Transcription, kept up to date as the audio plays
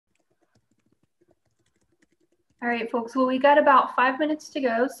All right, folks. Well, we got about 5 minutes to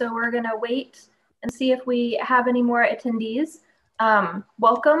go, so we're going to wait and see if we have any more attendees.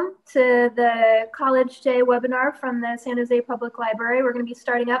 Welcome to the College Day webinar from the San Jose Public Library. We're going to be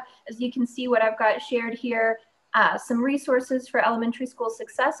starting up, as you can see what I've got shared here, some resources for elementary school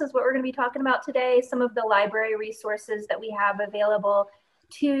success is what we're going to be talking about today. Some of the library resources that we have available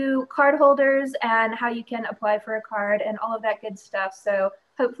to card holders and how you can apply for a card and all of that good stuff. So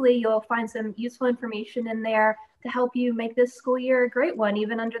hopefully you'll find some useful information in there to help you make this school year a great one,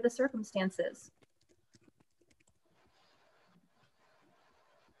 even under the circumstances.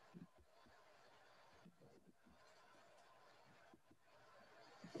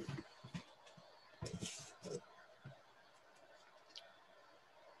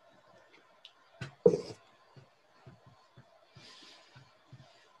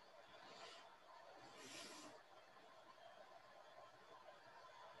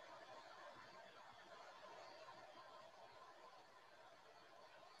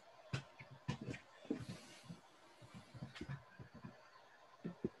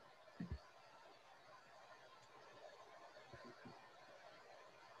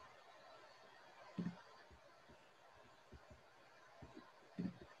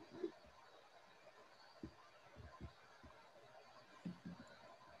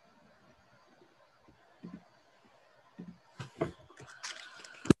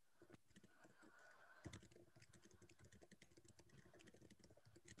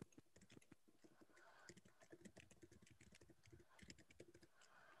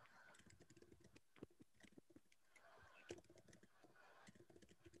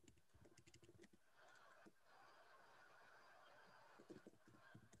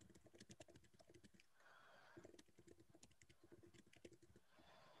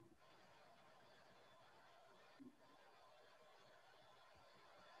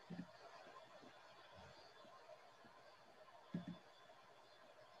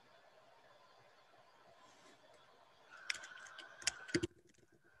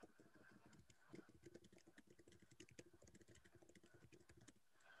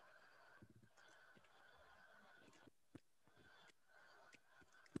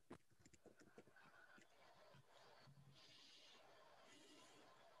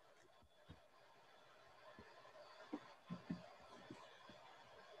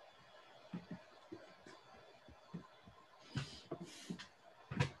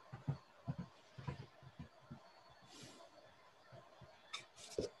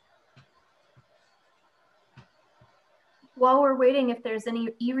 While we're waiting, if there's any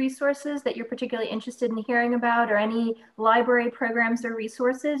e-resources that you're particularly interested in hearing about or any library programs or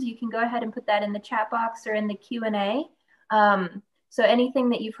resources, you can go ahead and put that in the chat box or in the Q&A. So anything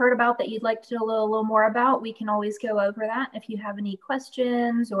that you've heard about that you'd like to know a little more about, we can always go over that. If you have any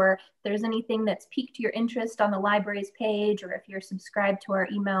questions or if there's anything that's piqued your interest on the library's page, or if you're subscribed to our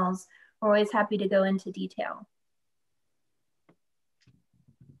emails, we're always happy to go into detail.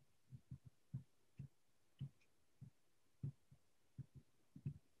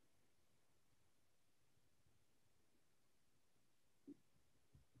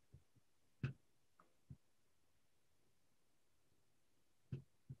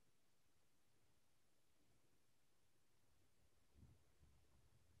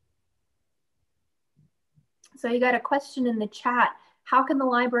 So you got a question in the chat. How can the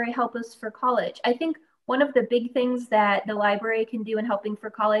library help us for college? I think one of the big things that the library can do in helping for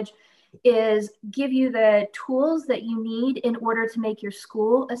college is give you the tools that you need in order to make your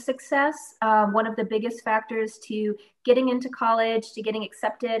school a success. One of the biggest factors to getting into college, to getting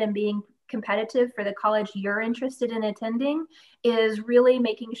accepted and being competitive for the college you're interested in attending is really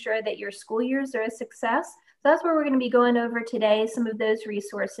making sure that your school years are a success. So that's what we're going to be going over today, some of those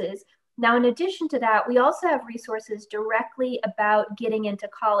resources. Now, in addition to that, we also have resources directly about getting into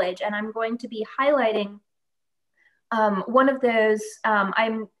college, and I'm going to be highlighting one of those.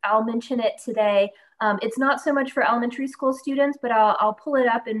 I'll mention it today. It's not so much for elementary school students, but I'll pull it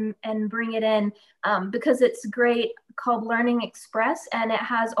up and bring it in because it's great, called Learning Express, and it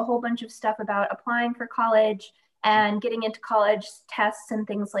has a whole bunch of stuff about applying for college and getting into college tests and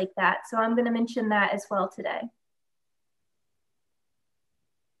things like that. So I'm going to mention that as well today.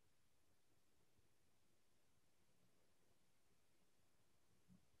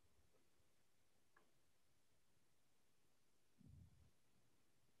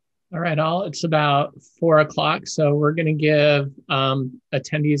 All right, all. It's about 4 o'clock, so we're going to give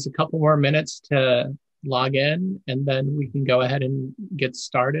attendees a couple more minutes to log in, and then we can go ahead and get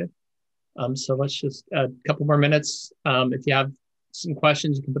started. So let's just a couple more minutes. If you have some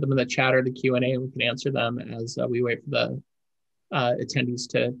questions, you can put them in the chat or the Q&A, and we can answer them as we wait for the attendees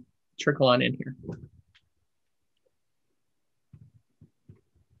to trickle on in here.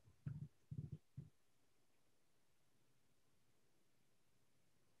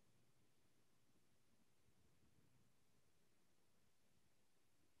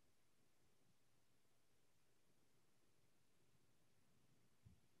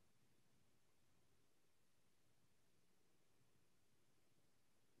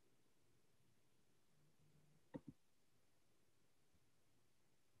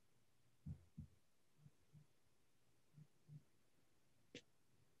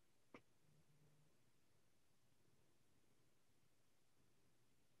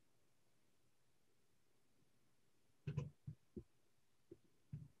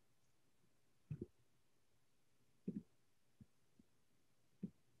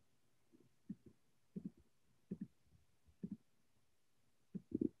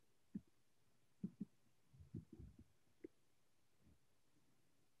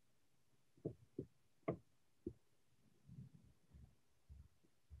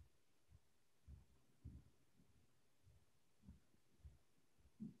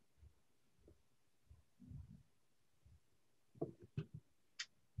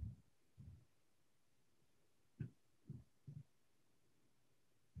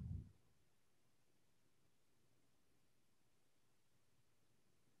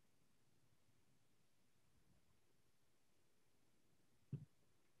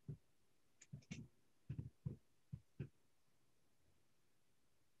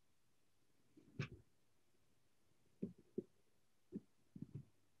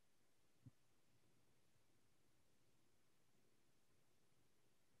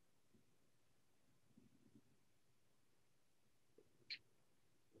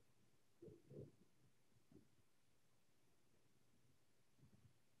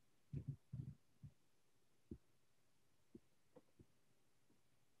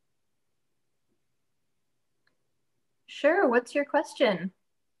 Sure, what's your question?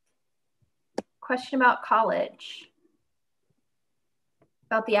 Question about college?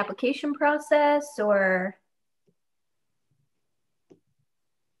 About the application process or?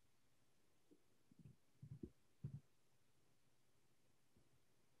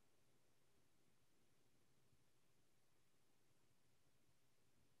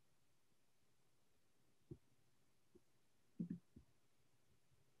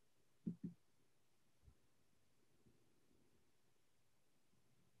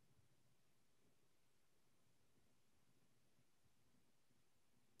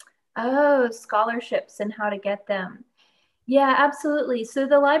 Oh, scholarships and how to get them. Yeah, absolutely. So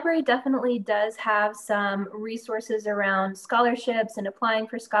the library definitely does have some resources around scholarships and applying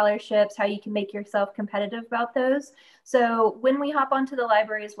for scholarships, how you can make yourself competitive about those. So when we hop onto the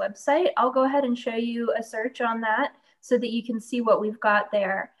library's website, I'll go ahead and show you a search on that so that you can see what we've got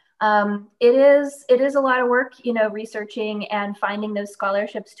there. It is a lot of work, researching and finding those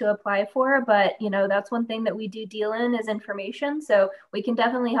scholarships to apply for, but that's one thing that we do deal in is information. So we can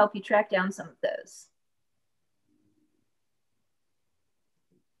definitely help you track down some of those.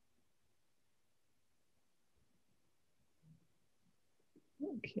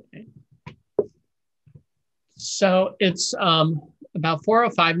 Okay. So it's about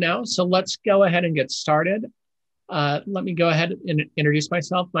 4:05 now. So let's go ahead and get started. Let me go ahead and introduce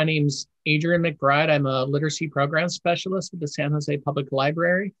myself. My name's Adrian McBride. I'm a literacy program specialist at the San Jose Public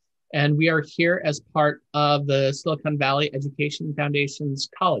Library, and we are here as part of the Silicon Valley Education Foundation's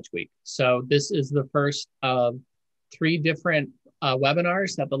College Week. So this is the first of 3 different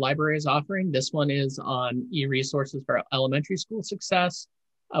webinars that the library is offering. This one is on e-resources for elementary school success.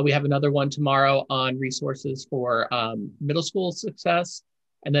 We have another one tomorrow on resources for middle school success.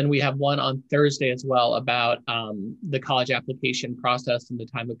 And then we have one on Thursday as well about the college application process in the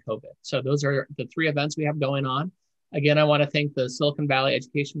time of COVID. So those are the 3 events we have going on. Again, I want to thank the Silicon Valley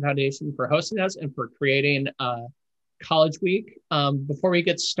Education Foundation for hosting us and for creating College Week. Before we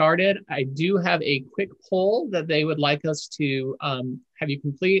get started, I do have a quick poll that they would like us to have you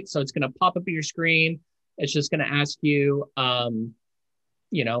complete. So it's going to pop up on your screen. It's just going to ask you,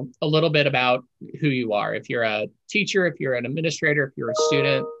 a little bit about who you are. If you're a teacher, if you're an administrator, if you're a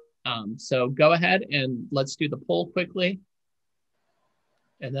student. So go ahead and let's do the poll quickly.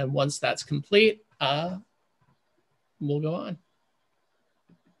 And then once that's complete, we'll go on.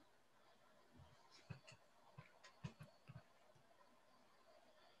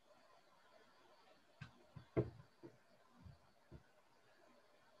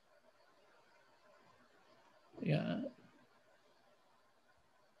 Yeah.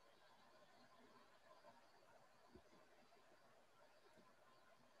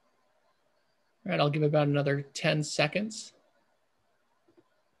 All right, I'll give about another 10 seconds.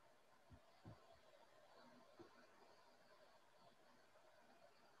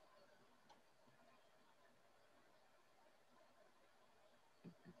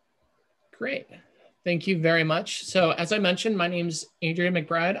 Great. Thank you very much. So as I mentioned, my name's Adrian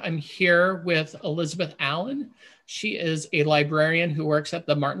McBride. I'm here with Elizabeth Allen. She is a librarian who works at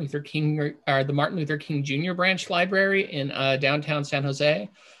the Martin Luther King Jr. Branch Library in downtown San Jose.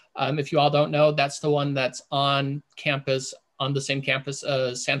 If you all don't know, that's the one that's on campus, on the same campus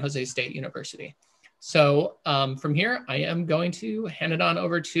as San Jose State University. So from here, I am going to hand it on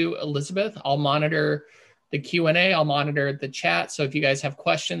over to Elizabeth. I'll monitor the Q&A, I'll monitor the chat. So if you guys have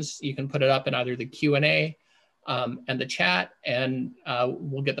questions, you can put it up in either the Q&A and the chat, and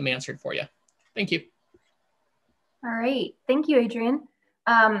we'll get them answered for you. Thank you. All right, thank you, Adrian.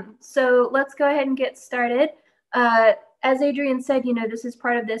 So let's go ahead and get started. As Adrian said, this is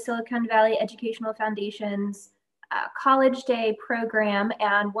part of the Silicon Valley Educational Foundation's College Day program,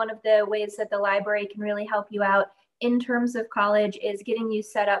 and one of the ways that the library can really help you out in terms of college is getting you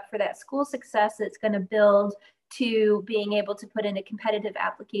set up for that school success that's going to build to being able to put in a competitive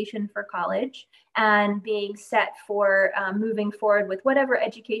application for college and being set for moving forward with whatever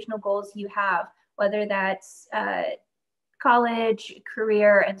educational goals you have, whether that's college,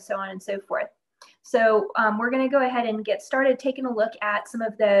 career, and so on and so forth. So we're going to go ahead and get started taking a look at some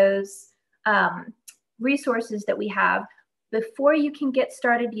of those resources that we have. Before you can get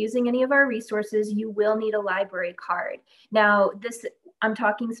started using any of our resources, you will need a library card. Now, I'm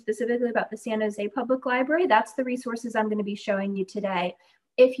talking specifically about the San Jose Public Library. That's the resources I'm going to be showing you today.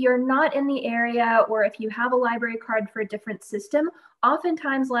 If you're not in the area, or if you have a library card for a different system,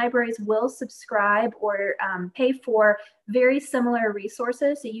 oftentimes libraries will subscribe or pay for very similar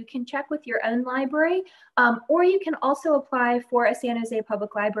resources. So you can check with your own library, or you can also apply for a San Jose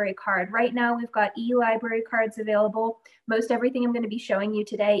Public Library card. Right now, we've got e-library cards available. Most everything I'm going to be showing you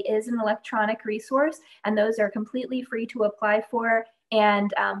today is an electronic resource, and those are completely free to apply for,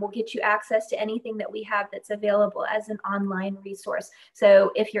 and we'll get you access to anything that we have that's available as an online resource.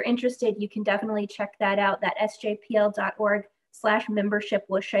 So if you're interested, you can definitely check that out. That sjpl.org/membership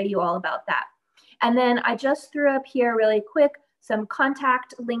will show you all about that. And then I just threw up here really quick some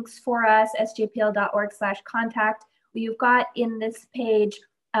contact links for us, sjpl.org/contact. You've got in this page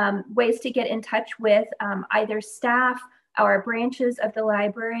ways to get in touch with either staff or branches of the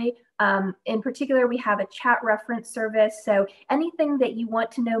library. In particular, we have a chat reference service. So anything that you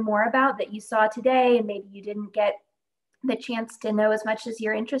want to know more about that you saw today and maybe you didn't get the chance to know as much as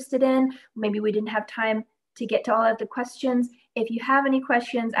you're interested in, maybe we didn't have time to get to all of the questions. If you have any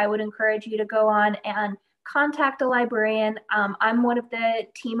questions, I would encourage you to go on and contact a librarian. I'm one of the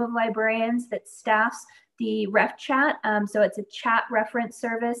team of librarians that staffs the Ref Chat. So it's a chat reference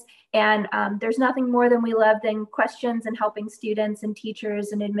service. And there's nothing more than we love than questions and helping students and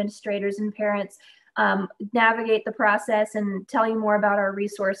teachers and administrators and parents navigate the process and tell you more about our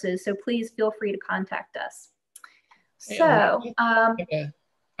resources. So please feel free to contact us. So I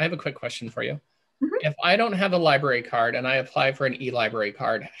have a quick question for you. If I don't have a library card and I apply for an e-library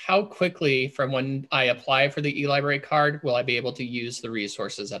card, how quickly from when I apply for the e-library card will I be able to use the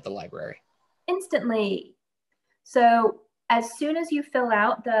resources at the library? Instantly. So as soon as you fill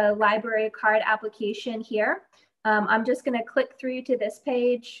out the library card application here, I'm just going to click through to this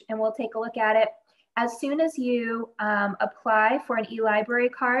page and we'll take a look at it. As soon as you apply for an e-library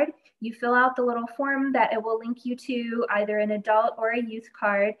card, you fill out the little form that it will link you to either an adult or a youth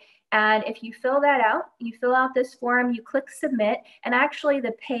card. And if you fill that out, you fill out this form, you click submit, and actually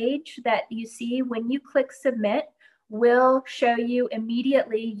the page that you see when you click submit will show you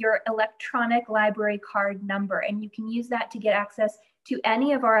immediately your electronic library card number, and you can use that to get access to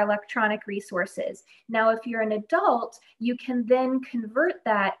any of our electronic resources. Now, if you're an adult, you can then convert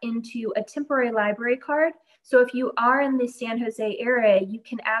that into a temporary library card. So if you are in the San Jose area, you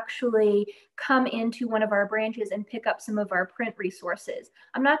can actually come into one of our branches and pick up some of our print resources.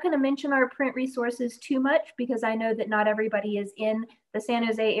 I'm not going to mention our print resources too much because I know that not everybody is in the San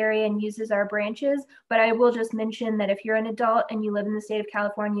Jose area and uses our branches, but I will just mention that if you're an adult and you live in the state of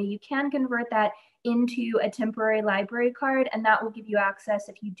California, you can convert that into a temporary library card, and that will give you access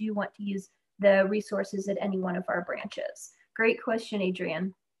if you do want to use the resources at any one of our branches. Great question,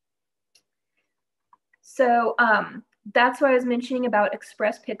 Adrian. So that's what I was mentioning about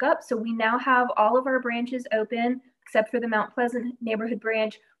express pickup. So we now have all of our branches open except for the Mount Pleasant neighborhood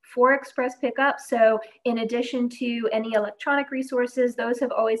branch for express pickup. So in addition to any electronic resources, those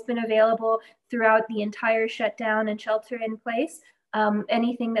have always been available throughout the entire shutdown and shelter in place.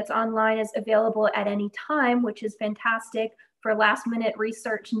 Anything that's online is available at any time, which is fantastic for last minute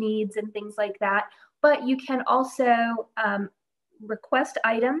research needs and things like that. But you can also request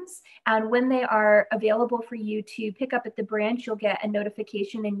items, and when they are available for you to pick up at the branch, you'll get a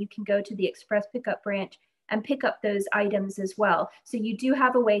notification and you can go to the express pickup branch and pick up those items as well. So you do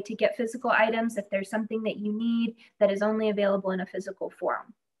have a way to get physical items if there's something that you need that is only available in a physical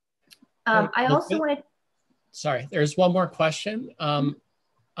form. I also wanted... Sorry, there's one more question. An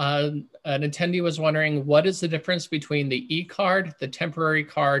attendee was wondering, what is the difference between the e-card, the temporary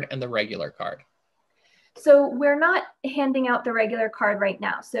card, and the regular card? So we're not handing out the regular card right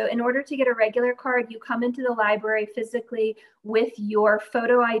now. So in order to get a regular card, you come into the library physically with your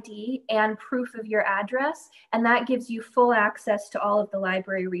photo ID and proof of your address, and that gives you full access to all of the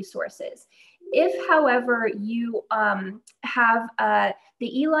library resources. If, however, you have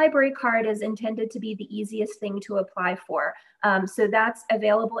the e-library card is intended to be the easiest thing to apply for. So that's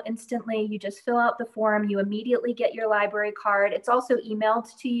available instantly. You just fill out the form, you immediately get your library card. It's also emailed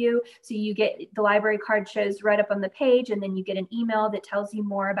to you. So you get the library card shows right up on the page, and then you get an email that tells you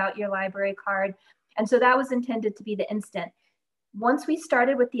more about your library card. And so that was intended to be the instant. Once we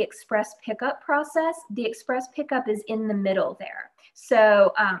started with the express pickup process, the express pickup is in the middle there.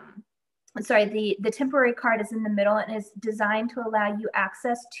 So sorry, the temporary card is in the middle and is designed to allow you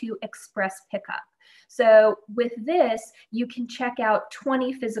access to express pickup. So with this, you can check out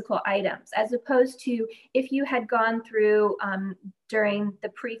 20 physical items, as opposed to if you had gone through during the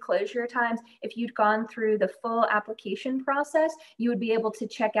pre-closure times, if you'd gone through the full application process, you would be able to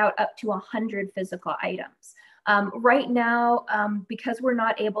check out up to 100 physical items. Right now, because we're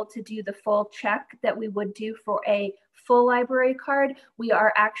not able to do the full check that we would do for a full library card, we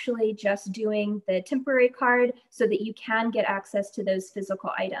are actually just doing the temporary card so that you can get access to those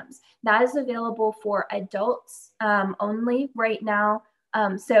physical items. That is available for adults only right now.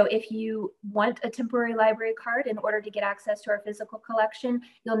 So if you want a temporary library card in order to get access to our physical collection,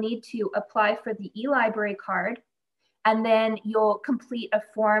 you'll need to apply for the e-library card, and then you'll complete a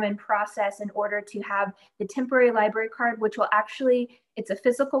form and process in order to have the temporary library card, which will actually, it's a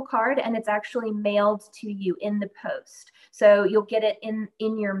physical card and it's actually mailed to you in the post. So you'll get it in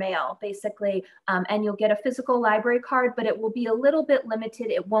your mail, basically, and you'll get a physical library card, but it will be a little bit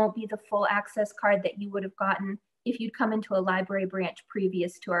limited. It won't be the full access card that you would have gotten if you'd come into a library branch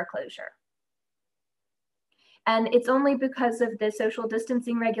previous to our closure. And it's only because of the social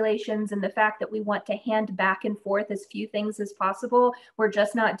distancing regulations and the fact that we want to hand back and forth as few things as possible. We're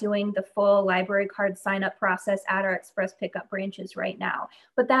just not doing the full library card sign up process at our express pickup branches right now.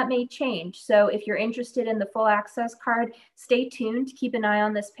 But that may change. So if you're interested in the full access card, stay tuned, keep an eye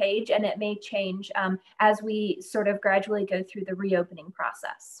on this page, and it may change as we sort of gradually go through the reopening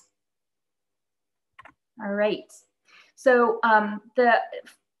process. All right. So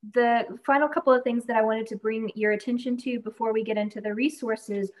the final couple of things that I wanted to bring your attention to before we get into the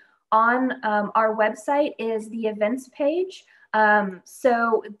resources on our website is the events page.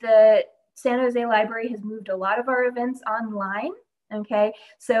 So the San Jose Library has moved a lot of our events online. Okay,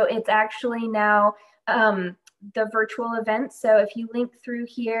 so it's actually now the virtual events. So if you link through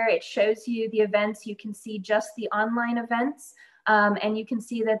here, it shows you the events. You can see just the online events, and you can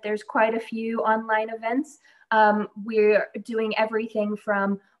see that there's quite a few online events. We're doing everything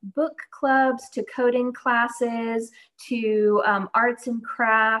from book clubs to coding classes to arts and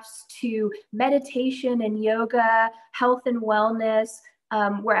crafts to meditation and yoga, health and wellness.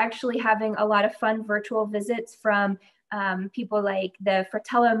 We're actually having a lot of fun virtual visits from people like the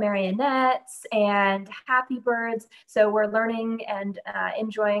Fratello Marionettes and Happy Birds. So we're learning and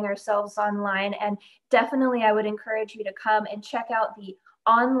enjoying ourselves online. And definitely I would encourage you to come and check out the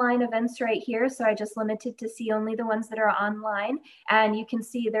online events right here. So I just limited to see only the ones that are online. And you can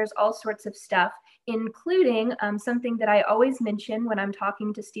see there's all sorts of stuff, including something that I always mention when I'm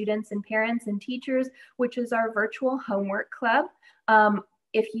talking to students and parents and teachers, which is our virtual homework club.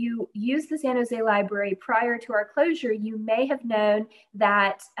 If you use the San Jose Library prior to our closure, you may have known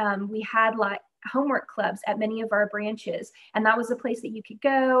that we had homework clubs at many of our branches. And that was a place that you could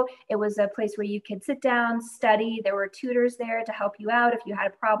go. It was a place where you could sit down, study. There were tutors there to help you out if you had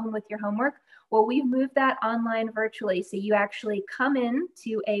a problem with your homework. Well, we've moved that online virtually. So you actually come in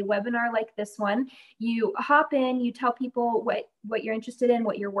to a webinar like this one, you hop in, you tell people what you're interested in,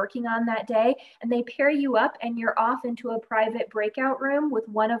 what you're working on that day, and they pair you up and you're off into a private breakout room with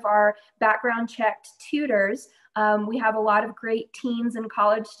one of our background checked tutors. We have a lot of great teens and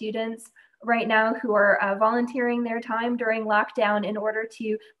college students right now who are volunteering their time during lockdown in order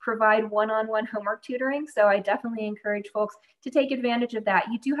to provide one-on-one homework tutoring. So I definitely encourage folks to take advantage of that.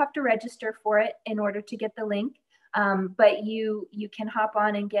 You do have to register for it in order to get the link, but you can hop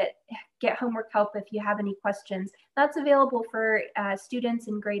on and get homework help if you have any questions. That's available for students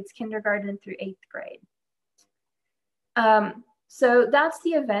in grades kindergarten through 8th grade. So that's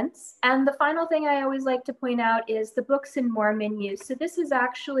the events. And the final thing I always like to point out is the books and more menu. So this is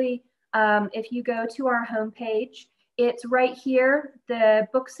actually, if you go to our homepage, it's right here, the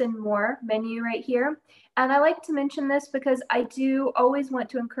books and more menu right here. And I like to mention this because I do always want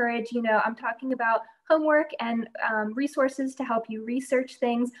to encourage, I'm talking about homework and resources to help you research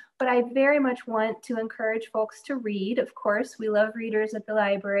things, but I very much want to encourage folks to read. Of course, we love readers at the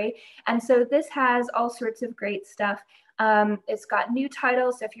library. And so this has all sorts of great stuff. It's got new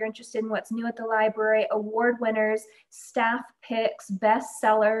titles, so if you're interested in what's new at the library, award winners, staff picks,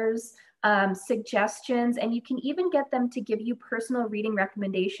 bestsellers, suggestions, and you can even get them to give you personal reading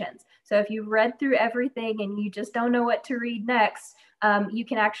recommendations. So if you've read through everything and you just don't know what to read next, you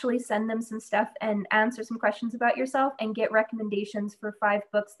can actually send them some stuff and answer some questions about yourself and get recommendations for 5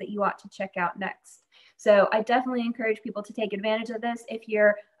 books that you ought to check out next. So I definitely encourage people to take advantage of this. If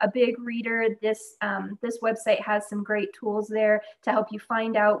you're a big reader, this website has some great tools there to help you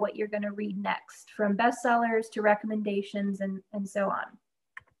find out what you're going to read next, from bestsellers to recommendations and so on.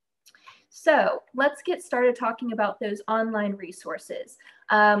 So let's get started talking about those online resources.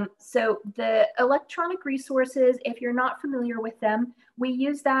 So the electronic resources, if you're not familiar with them, we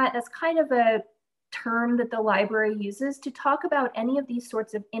use that as kind of a term that the library uses to talk about any of these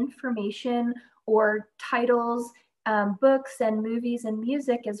sorts of information or titles, books and movies and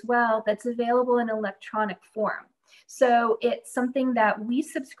music as well that's available in electronic form. So it's something that we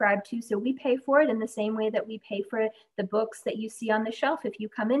subscribe to. So we pay for it in the same way that we pay for the books that you see on the shelf. If you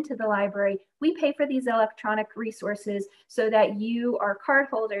come into the library, we pay for these electronic resources so that you, our card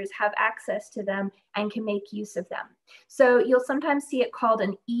holders, have access to them and can make use of them. So you'll sometimes see it called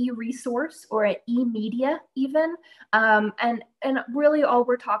an e-resource or an e-media even. And really all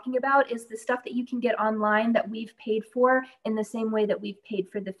we're talking about is the stuff that you can get online that we've paid for in the same way that we've paid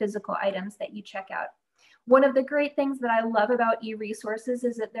for the physical items that you check out. One of the great things that I love about e-resources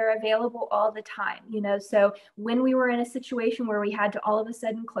is that they're available all the time, so when we were in a situation where we had to all of a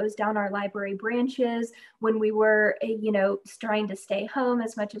sudden close down our library branches, when we were, trying to stay home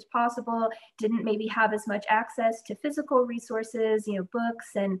as much as possible, didn't maybe have as much access to physical resources,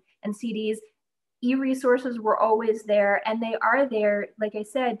 books and CDs, e-resources were always there, and they are there, like I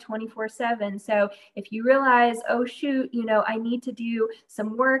said, 24/7. So if you realize, oh shoot, I need to do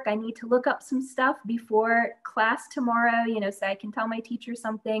some work, I need to look up some stuff before class tomorrow, so I can tell my teacher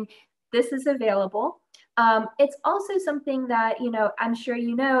something, this is available. It's also something that, I'm sure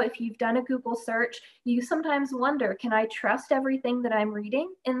if you've done a Google search, you sometimes wonder, can I trust everything that I'm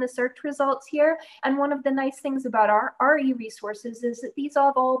reading in the search results here? And one of the nice things about our e-resources is that these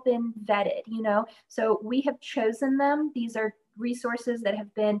have all been vetted, so we have chosen them. These are resources that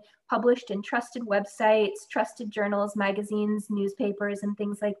have been published in trusted websites, trusted journals, magazines, newspapers, and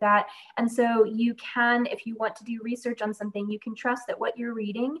things like that. And so you can, if you want to do research on something, you can trust that what you're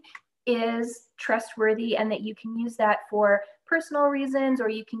reading is trustworthy and that you can use that for personal reasons or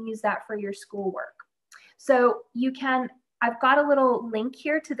you can use that for your schoolwork. So I've got a little link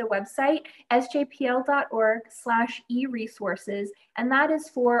here to the website, sjpl.org/e-resources, and that is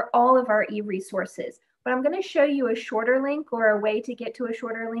for all of our e-resources. But I'm going to show you a shorter link or a way to get to a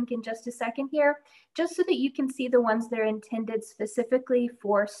shorter link in just a second here, just so that you can see the ones that are intended specifically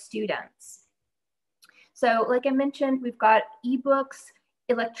for students. So like I mentioned, we've got eBooks,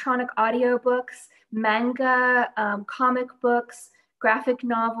 electronic audiobooks, manga, comic books, graphic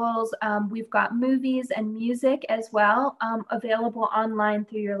novels. We've got movies and music as well available online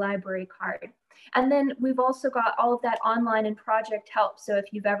through your library card. And then we've also got all of that online and project help. So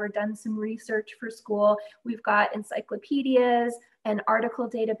if you've ever done some research for school, we've got encyclopedias and article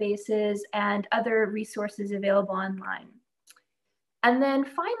databases and other resources available online. And then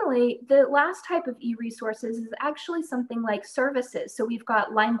finally, the last type of e-resources is actually something like services. So we've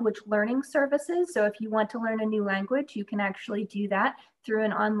got language learning services. So if you want to learn a new language, you can actually do that through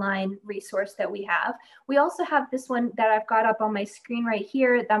an online resource that we have. We also have this one that I've got up on my screen right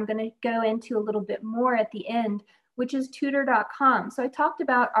here that I'm going to go into a little bit more at the end, which is tutor.com. So I talked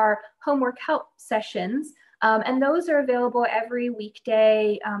about our homework help sessions. And those are available every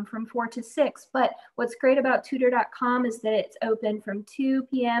weekday from 4 to 6. But what's great about tutor.com is that it's open from 2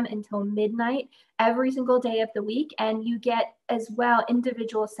 p.m. until midnight every single day of the week. And you get as well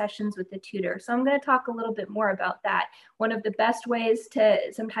individual sessions with the tutor. So I'm going to talk a little bit more about that. One of the best ways to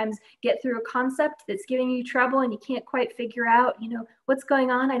sometimes get through a concept that's giving you trouble and you can't quite figure out, what's going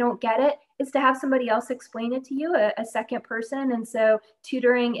on, I don't get it, is to have somebody else explain it to you, a second person. And so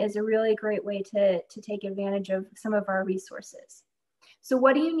tutoring is a really great way to take advantage of some of our resources. So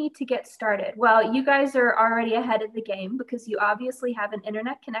what do you need to get started? Well, you guys are already ahead of the game because you obviously have an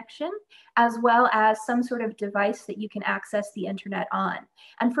internet connection as well as some sort of device that you can access the internet on.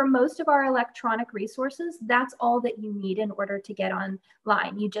 And for most of our electronic resources, that's all that you need in order to get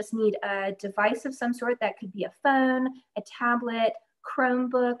online. You just need a device of some sort. That could be a phone, a tablet,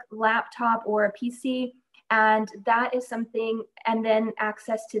 Chromebook, laptop, or a PC. And that is something, and then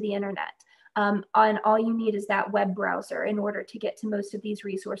access to the internet. And all you need is that web browser in order to get to most of these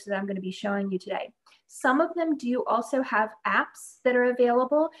resources I'm going to be showing you today. Some of them do also have apps that are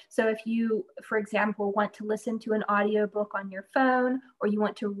available. So if you, for example, want to listen to an audiobook on your phone, or you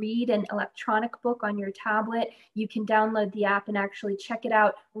want to read an electronic book on your tablet, you can download the app and actually check it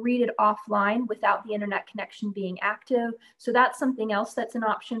out, read it offline without the internet connection being active. So that's something else that's an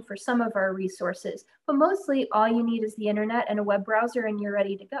option for some of our resources. But mostly all you need is the internet and a web browser and you're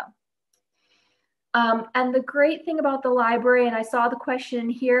ready to go. And the great thing about the library, and I saw the question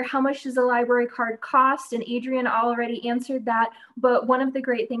here, how much does a library card cost? And Adrian already answered that. But one of the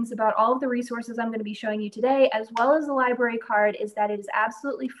great things about all of the resources I'm going to be showing you today, as well as the library card, is that it is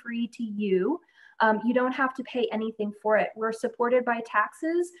absolutely free to you. You don't have to pay anything for it. We're supported by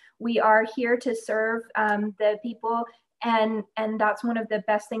taxes. We are here to serve the people. And that's one of the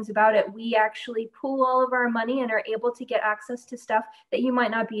best things about it. We actually pool all of our money and are able to get access to stuff that you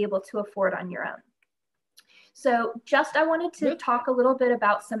might not be able to afford on your own. So I wanted to talk a little bit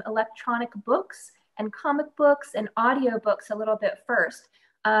about some electronic books and comic books and audiobooks a little bit first.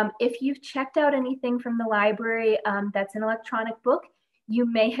 If you've checked out anything from the library that's an electronic book, you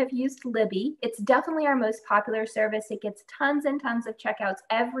may have used Libby. It's definitely our most popular service. It gets tons and tons of checkouts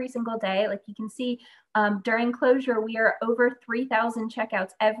every single day. Like you can see during closure, we are over 3,000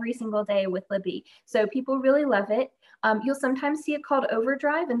 checkouts every single day with Libby. So people really love it. You'll sometimes see it called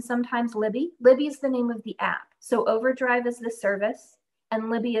Overdrive and sometimes Libby. Libby is the name of the app. So Overdrive is the service and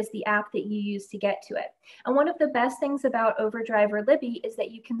Libby is the app that you use to get to it. And one of the best things about Overdrive or Libby is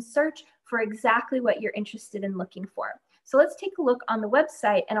that you can search for exactly what you're interested in looking for. So let's take a look on the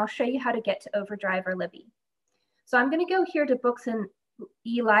website and I'll show you how to get to Overdrive or Libby. So I'm going to go here to Books and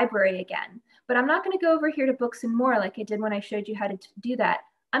eLibrary again, but I'm not going to go over here to Books and More like I did when I showed you how to do that.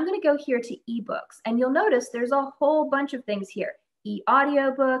 I'm going to go here to eBooks, and you'll notice there's a whole bunch of things here: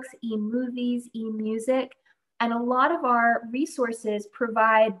 e-audiobooks, e-movies, e-music, and a lot of our resources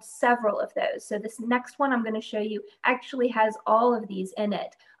provide several of those. So this next one I'm going to show you actually has all of these in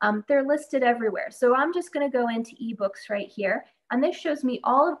it. They're listed everywhere. So I'm just going to go into eBooks right here, and this shows me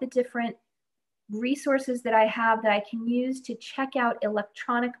all of the different resources that I have that I can use to check out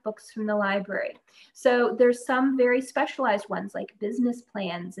electronic books from the library. So there's some very specialized ones like business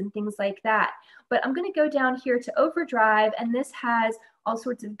plans and things like that. But I'm going to go down here to Overdrive, and this has all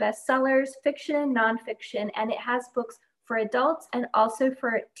sorts of bestsellers, fiction and nonfiction, and it has books for adults and also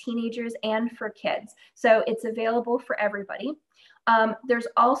for teenagers and for kids. So it's available for everybody. There's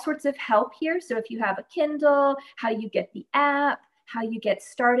all sorts of help here. So if you have a Kindle, how you get the app, how you get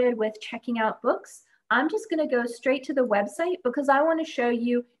started with checking out books. I'm just going to go straight to the website because I want to show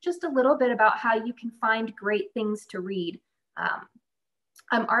you just a little bit about how you can find great things to read.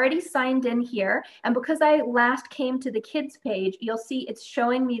 I'm already signed in here, and because I last came to the kids page, you'll see it's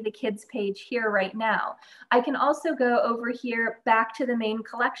showing me the kids page here right now. I can also go over here back to the main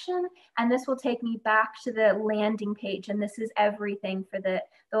collection, and this will take me back to the landing page, and this is everything for the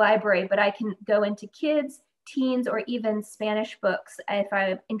library, but I can go into kids, teens, or even Spanish books if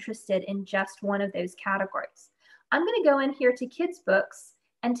I'm interested in just one of those categories. I'm going to go in here to kids books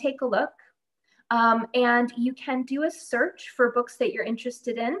and take a look. And you can do a search for books that you're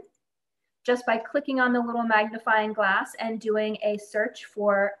interested in just by clicking on the little magnifying glass and doing a search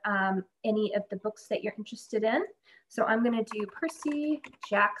for any of the books that you're interested in. So I'm going to do Percy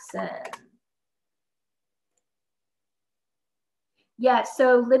Jackson. Yes,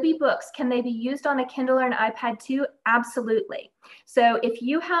 so Libby books, can they be used on a Kindle or an iPad too? Absolutely. So if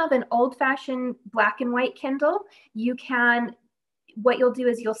you have an old-fashioned black and white Kindle, you can, what you'll do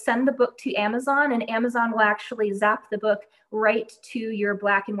is you'll send the book to Amazon, and Amazon will actually zap the book right to your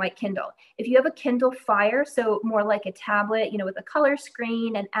black and white Kindle. If you have a Kindle Fire, so more like a tablet, you know, with a color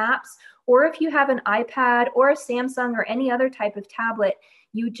screen and apps, or if you have an iPad or a Samsung or any other type of tablet,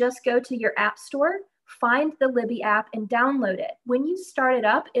 you just go to your app store, find the Libby app and download it. When you start it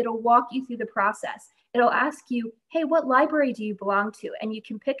up, it'll walk you through the process. It'll ask you, hey, what library do you belong to? And you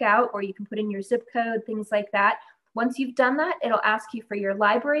can pick out, or you can put in your zip code, things like that. Once you've done that, it'll ask you for your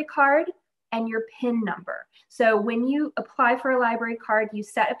library card and your PIN number. So when you apply for a library card, you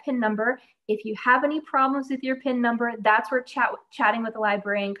set a PIN number. If you have any problems with your PIN number, that's where chatting with a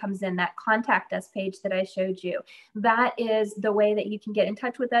librarian comes in, that contact us page that I showed you. That is the way that you can get in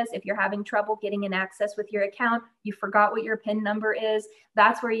touch with us. If you're having trouble getting in access with your account, you forgot what your PIN number is,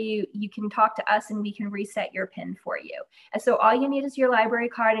 that's where you can talk to us and we can reset your PIN for you. And so all you need is your library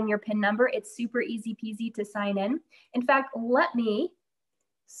card and your PIN number. It's super easy peasy to sign in. In fact, let me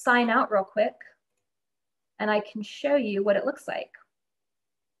sign out real quick and I can show you what it looks like.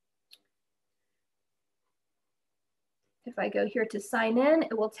 If I go here to sign in,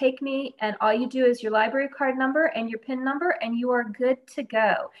 it will take me, and all you do is your library card number and your PIN number, and you are good to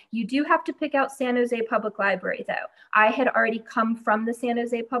go. You do have to pick out San Jose Public Library, though. I had already come from the San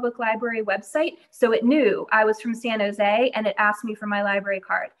Jose Public Library website, so it knew I was from San Jose, and it asked me for my library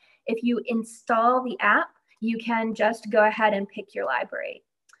card. If you install the app, you can just go ahead and pick your library.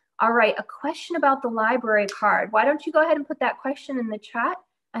 All right, a question about the library card. Why don't you go ahead and put that question in the chat,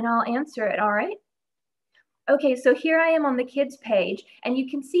 and I'll answer it, all right? Okay, so here I am on the kids page, and you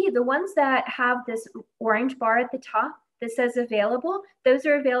can see the ones that have this orange bar at the top that says available, those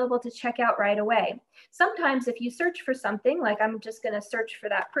are available to check out right away. Sometimes if you search for something, like I'm just gonna search for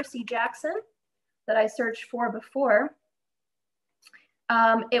that Percy Jackson that I searched for before,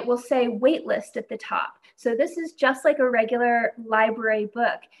 it will say waitlist at the top. So this is just like a regular library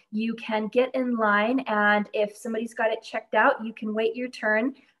book. You can get in line, and if somebody's got it checked out, you can wait your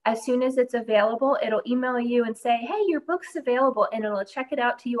turn. As soon as it's available, it'll email you and say, hey, your book's available, and it'll check it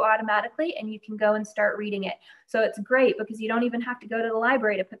out to you automatically, and you can go and start reading it. So it's great because you don't even have to go to the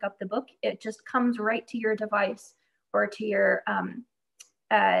library to pick up the book. It just comes right to your device or to your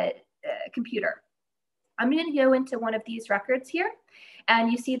computer. I'm going to go into one of these records here,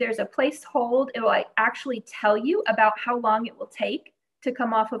 and you see there's a place hold. It will actually tell you about how long it will take to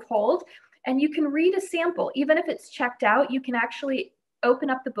come off of hold. And you can read a sample. Even if it's checked out, you can actually open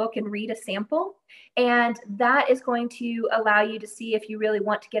up the book and read a sample. And that is going to allow you to see if you really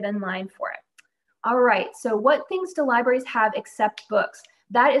want to get in line for it. All right, so what things do libraries have except books?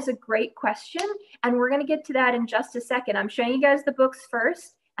 That is a great question, and we're going to get to that in just a second. I'm showing you guys the books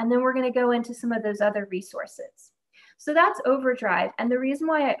first, and then we're going to go into some of those other resources. So that's Overdrive, and the reason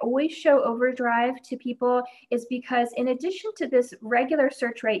why I always show Overdrive to people is because in addition to this regular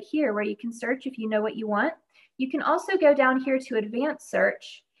search right here, where you can search if you know what you want, you can also go down here to Advanced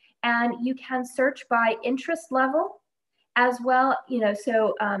Search, and you can search by interest level, as well,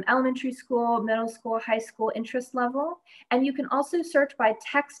 so elementary school, middle school, high school interest level. And you can also search by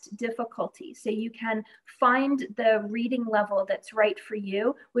text difficulty. So you can find the reading level that's right for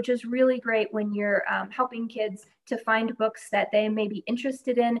you, which is really great when you're helping kids to find books that they may be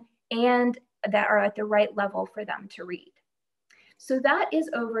interested in and that are at the right level for them to read. So that is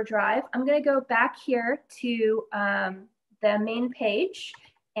Overdrive. I'm going to go back here to the main page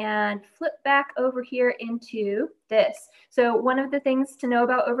and flip back over here into this. So one of the things to know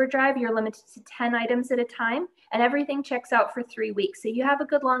about Overdrive, you're limited to 10 items at a time, and everything checks out for 3 weeks. So you have a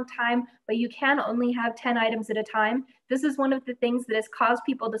good long time, but you can only have 10 items at a time. This is one of the things that has caused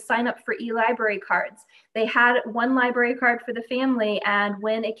people to sign up for e-library cards. They had one library card for the family, and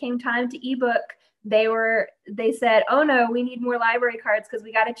when it came time to ebook, they said, oh no, we need more library cards because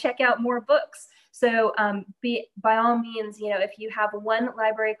we got to check out more books. So by all means, if you have one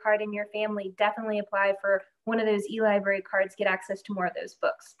library card in your family, definitely apply for one of those e-library cards, get access to more of those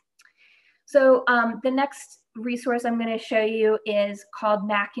books. So the next resource I'm going to show you is called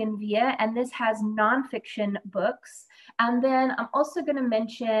Mac and Via, and this has nonfiction books. And then I'm also going to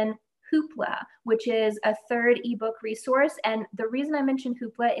mention Hoopla, which is a third ebook resource. And the reason I mentioned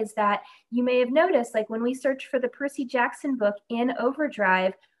Hoopla is that you may have noticed, like when we searched for the Percy Jackson book in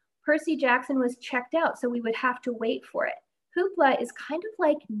Overdrive, Percy Jackson was checked out, so we would have to wait for it. Hoopla is kind of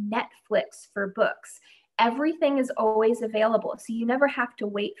like Netflix for books. Everything is always available, so you never have to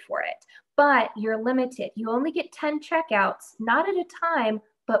wait for it. But you're limited. You only get 10 checkouts, not at a time,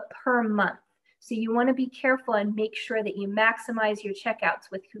 but per month. So you want to be careful and make sure that you maximize your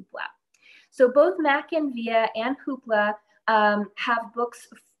checkouts with Hoopla. So both Mac and Via and Hoopla have books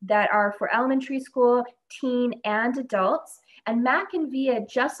that are for elementary school, teen, and adults. And Mac and Via,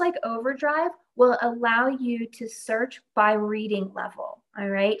 just like Overdrive, will allow you to search by reading level, all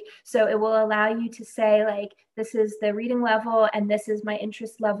right? So it will allow you to say, like, this is the reading level and this is my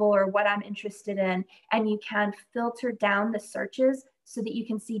interest level or what I'm interested in. And you can filter down the searches so that you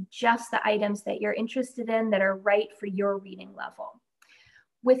can see just the items that you're interested in that are right for your reading level.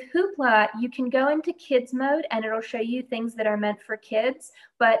 With Hoopla, you can go into kids mode and it'll show you things that are meant for kids,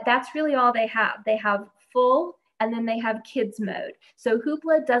 but that's really all they have. They have full and then they have kids mode. So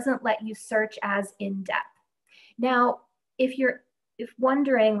Hoopla doesn't let you search as in-depth. Now, if you're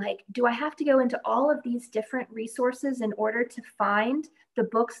wondering, like, do I have to go into all of these different resources in order to find the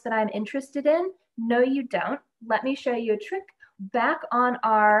books that I'm interested in? No, you don't. Let me show you a trick. Back on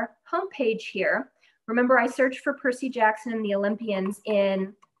our homepage here, remember I searched for Percy Jackson and the Olympians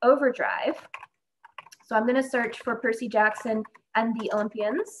in Overdrive. So I'm going to search for Percy Jackson and the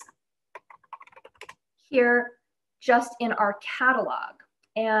Olympians here just in our catalog.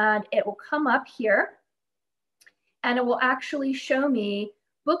 And it will come up here and it will actually show me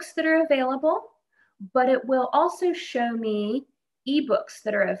books that are available, but it will also show me ebooks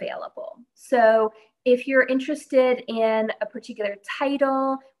that are available. So if you're interested in a particular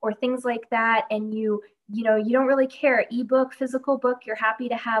title or things like that, and you don't really care, ebook, physical book, you're happy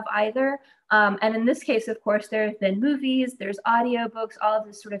to have either. And in this case, of course, there have been movies, there's audiobooks, all of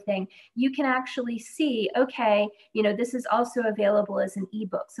this sort of thing. You can actually see, okay, this is also available as an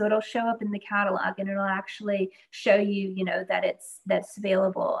ebook. So it'll show up in the catalog and it'll actually show you, that's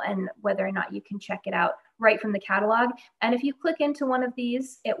available and whether or not you can check it out right from the catalog. And if you click into one of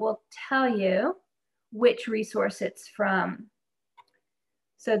these, it will tell you which resource it's from.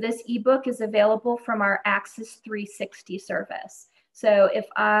 So this ebook is available from our Access 360 service. So if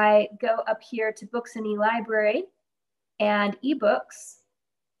I go up here to Books in eLibrary and eBooks,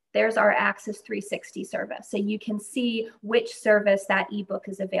 there's our Access 360 service. So you can see which service that ebook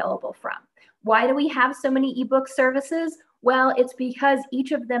is available from. Why do we have so many ebook services? Well, it's because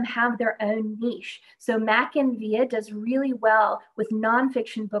each of them have their own niche. So Mac and Via does really well with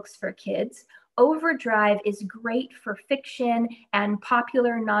nonfiction books for kids. Overdrive is great for fiction and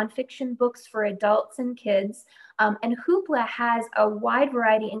popular nonfiction books for adults and kids. And Hoopla has a wide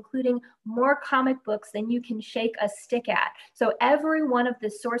variety, including more comic books than you can shake a stick at. So every one of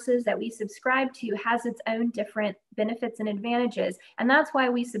the sources that we subscribe to has its own different benefits and advantages. And that's why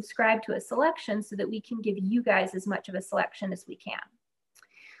we subscribe to a selection, so that we can give you guys as much of a selection as we can.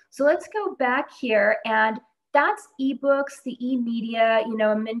 So let's go back here, and that's eBooks, the e-media.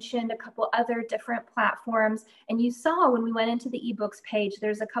 I mentioned a couple other different platforms, and you saw when we went into the eBooks page,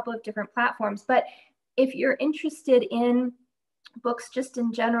 there's a couple of different platforms. But if you're interested in books just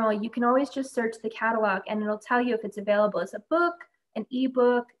in general, you can always just search the catalog and it'll tell you if it's available as a book, an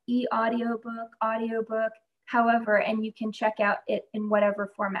ebook, e-audiobook, audiobook, however, and you can check out it in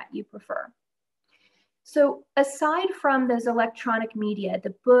whatever format you prefer. So aside from those electronic media,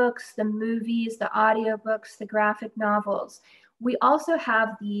 the books, the movies, the audiobooks, the graphic novels, we also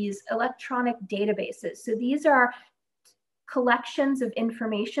have these electronic databases. So these are collections of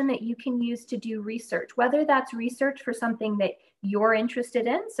information that you can use to do research, whether that's research for something that you're interested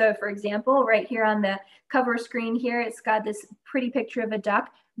in. So for example, right here on the cover screen here, it's got this pretty picture of a duck.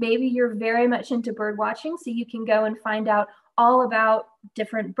 Maybe you're very much into bird watching, so you can go and find out all about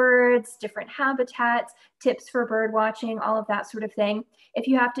different birds, different habitats, tips for bird watching, all of that sort of thing. If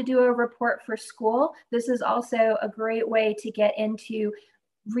you have to do a report for school, this is also a great way to get into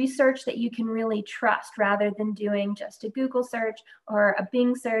research that you can really trust, rather than doing just a Google search or a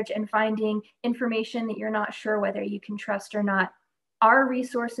Bing search and finding information that you're not sure whether you can trust or not. Our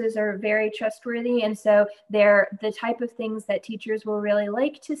resources are very trustworthy, and so they're the type of things that teachers will really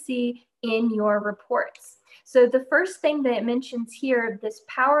like to see in your reports. So the first thing that it mentions here, this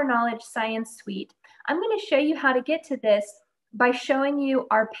Power Knowledge Science Suite, I'm going to show you how to get to this by showing you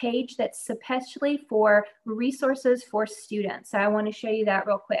our page that's especially for resources for students. So I want to show you that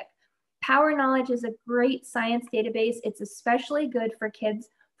real quick. Power Knowledge is a great science database. It's especially good for kids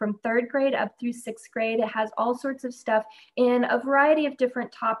from 3rd grade up through 6th grade. It has all sorts of stuff in a variety of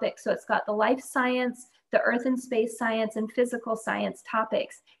different topics. So it's got the life science, the earth and space science, and physical science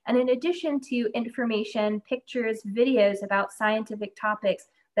topics. And in addition to information, pictures, videos about scientific topics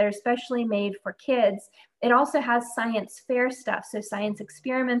that are especially made for kids, it also has science fair stuff. So science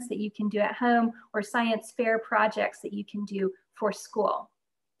experiments that you can do at home, or science fair projects that you can do for school.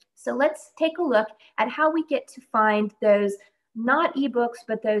 So let's take a look at how we get to find those, not ebooks,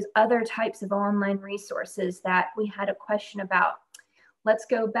 but those other types of online resources that we had a question about. Let's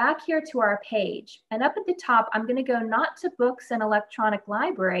go back here to our page. And up at the top, I'm going to go not to books and electronic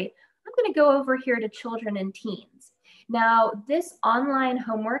library. I'm going to go over here to children and teens. Now, this online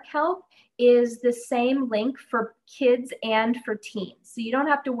homework help is the same link for kids and for teens. So you don't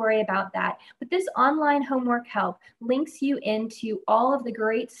have to worry about that. But this online homework help links you into all of the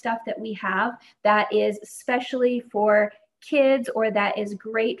great stuff that we have that is especially for kids, or that is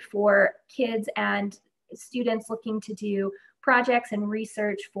great for kids and students looking to do projects and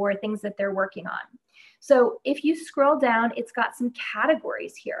research for things that they're working on. So if you scroll down, it's got some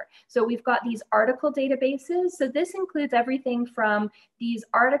categories here. So we've got these article databases. So this includes everything from these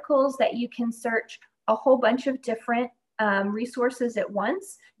articles that you can search a whole bunch of different resources at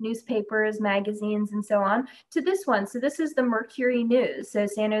once, newspapers, magazines, and so on, to this one. So this is the Mercury News. So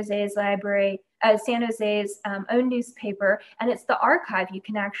San Jose's own newspaper, and it's the archive. You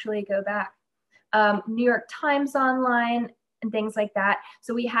can actually go back. New York Times Online, and things like that.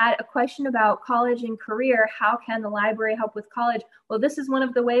 So we had a question about college and career. How can the library help with college? Well, this is one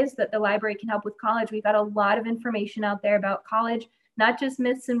of the ways that the library can help with college. We've got a lot of information out there about college, not just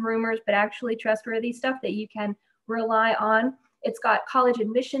myths and rumors, but actually trustworthy stuff that you can rely on. It's got college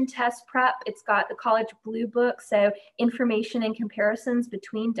admission test prep. It's got the College Blue Book, so information and comparisons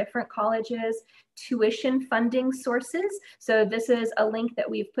between different colleges, tuition funding sources. So this is a link that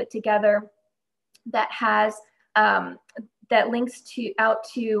we've put together that has that links out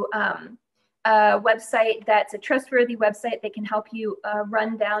to a website that's a trustworthy website that can help you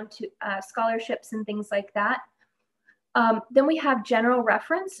run down to scholarships and things like that. Then we have general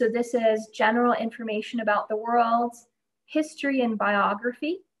reference. So this is general information about the world, history and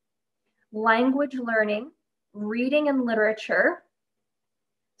biography, language learning, reading and literature,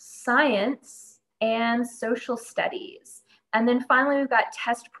 science, and social studies. And then finally, we've got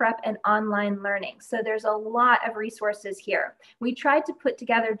test prep and online learning. So there's a lot of resources here. We tried to put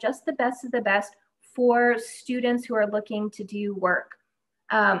together just the best of the best for students who are looking to do work.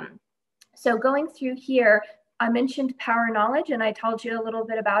 So going through here, I mentioned Power Knowledge, and I told you a little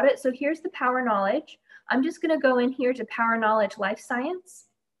bit about it. So here's the Power Knowledge. I'm just going to go in here to Power Knowledge Life Science.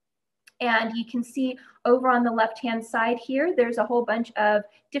 And you can see over on the left-hand side here, there's a whole bunch of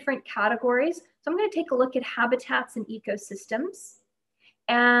different categories. So I'm going to take a look at habitats and ecosystems.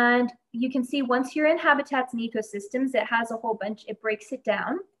 And you can see once you're in habitats and ecosystems, it has a whole bunch, it breaks it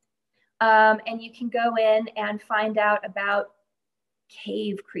down. And you can go in and find out about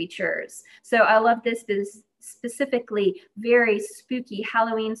cave creatures. So I love this specifically very spooky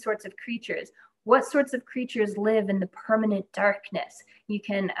Halloween sorts of creatures. What sorts of creatures live in the permanent darkness? You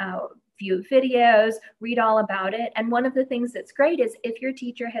can view videos, read all about it. And one of the things that's great is if your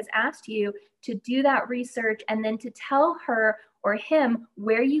teacher has asked you to do that research and then to tell her or him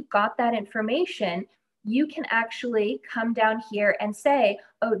where you got that information, you can actually come down here and say,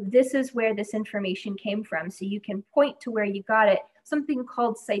 oh, this is where this information came from. So you can point to where you got it, something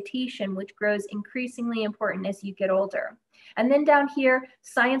called citation, which grows increasingly important as you get older. And then down here,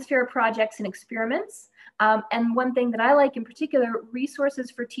 science fair projects and experiments. And one thing that I like in particular,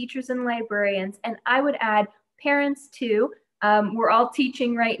 resources for teachers and librarians. And I would add parents too. We're all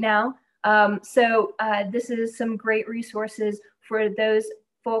teaching right now. So this is some great resources for those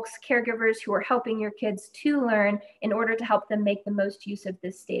folks, caregivers who are helping your kids to learn in order to help them make the most use of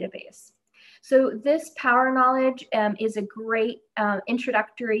this database. So this Power Knowledge is a great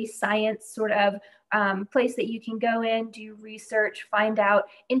introductory science sort of place that you can go in, do research, find out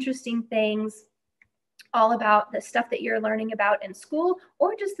interesting things all about the stuff that you're learning about in school,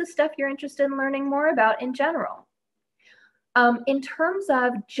 or just the stuff you're interested in learning more about in general. In terms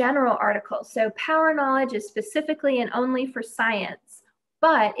of general articles, so Power Knowledge is specifically and only for science.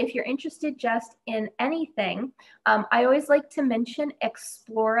 But if you're interested just in anything, I always like to mention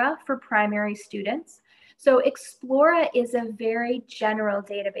Explora for primary students. So Explora is a very general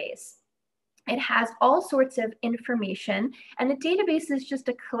database. It has all sorts of information, and a database is just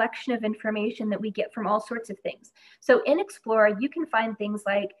a collection of information that we get from all sorts of things. So in Explora, you can find things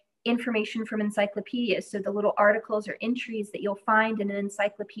like information from encyclopedias, so the little articles or entries that you'll find in an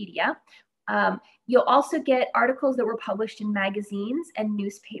encyclopedia. You'll also get articles that were published in magazines and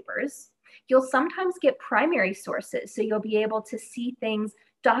newspapers. You'll sometimes get primary sources, so you'll be able to see things,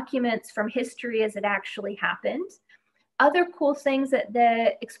 documents from history as it actually happened. Other cool things that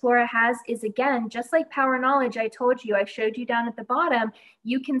the Explora has is, again, just like Power Knowledge I told you, I showed you down at the bottom,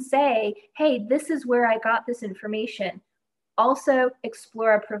 you can say, hey, this is where I got this information. Also,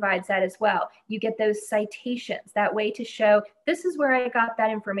 Explora provides that as well. You get those citations, that way to show this is where I got that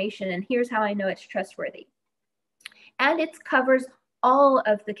information and here's how I know it's trustworthy. And it covers all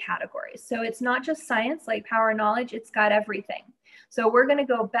of the categories. So it's not just science like Power Knowledge, it's got everything. So we're gonna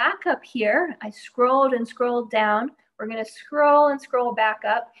go back up here. I scrolled and scrolled down. We're gonna scroll and scroll back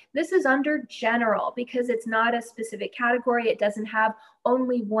up. This is under general because it's not a specific category. It doesn't have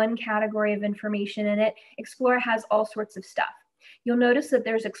only one category of information in it. Explora has all sorts of stuff. You'll notice that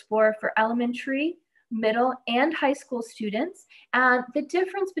there's Explora for elementary, middle, and high school students. And the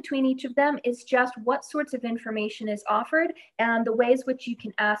difference between each of them is just what sorts of information is offered and the ways which you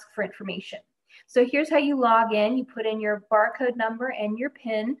can ask for information. So here's how you log in. You put in your barcode number and your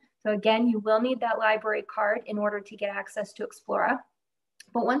PIN. So again, you will need that library card in order to get access to Explora.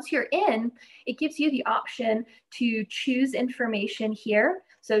 But once you're in, it gives you the option to choose information here.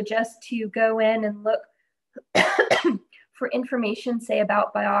 So just to go in and look for information, say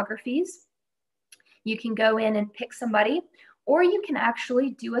about biographies, you can go in and pick somebody, or you can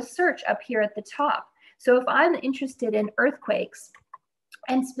actually do a search up here at the top. So if I'm interested in earthquakes,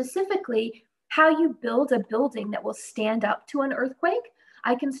 and specifically how you build a building that will stand up to an earthquake,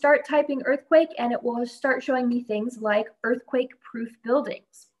 I can start typing earthquake and it will start showing me things like earthquake-proof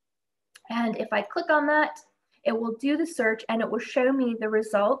buildings. And if I click on that, it will do the search and it will show me the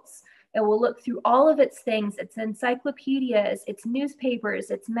results. It will look through all of its things, its encyclopedias, its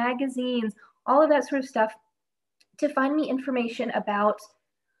newspapers, its magazines, all of that sort of stuff to find me information about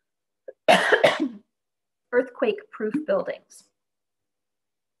earthquake-proof buildings.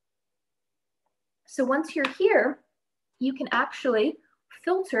 So once you're here, you can actually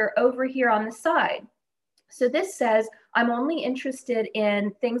filter over here on the side. So this says, I'm only interested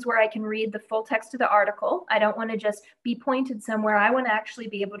in things where I can read the full text of the article. I don't want to just be pointed somewhere. I want to actually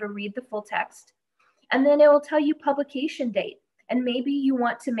be able to read the full text. And then it will tell you publication date. And maybe you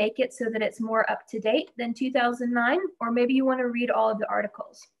want to make it so that it's more up to date than 2009, or maybe you want to read all of the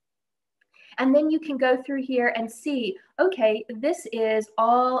articles. And then you can go through here and see, okay, this is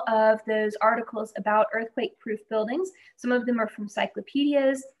all of those articles about earthquake-proof buildings. Some of them are from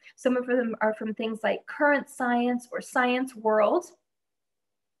encyclopedias. Some of them are from things like Current Science or Science World.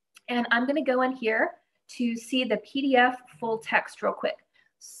 And I'm going to go in here to see the PDF full text real quick.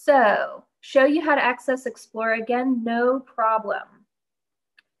 So, show you how to access Explora again, no problem.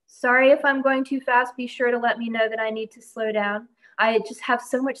 Sorry if I'm going too fast. Be sure to let me know that I need to slow down. I just have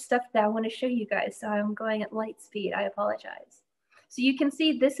so much stuff that I want to show you guys, so I'm going at light speed. I apologize. So you can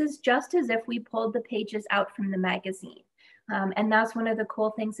see this is just as if we pulled the pages out from the magazine. And that's one of the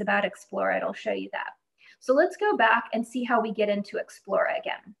cool things about Explora. It'll show you that. So let's go back and see how we get into Explora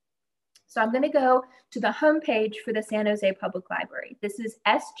again. So I'm going to go to the home page for the San Jose Public Library. This is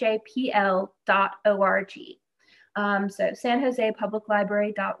sjpl.org. So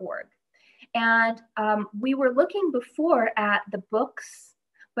sanjosepubliclibrary.org. And we were looking before at the books,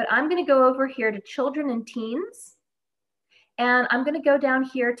 but I'm going to go over here to children and teens. And I'm going to go down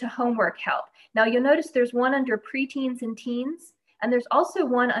here to homework help. Now you'll notice there's one under preteens and teens, and there's also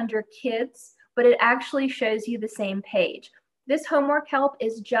one under kids, but it actually shows you the same page. This homework help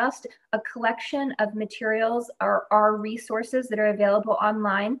is just a collection of materials or resources that are available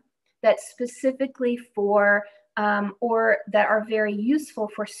online that's specifically for or that are very useful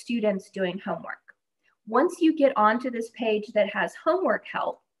for students doing homework. Once you get onto this page that has homework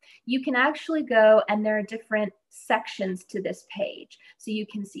help, you can actually go, and there are different sections to this page. So you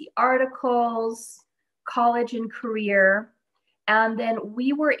can see articles, college and career, and then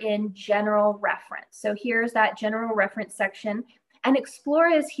we were in general reference. So here's that general reference section. And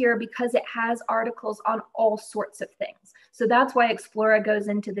Explora is here because it has articles on all sorts of things. So that's why Explora goes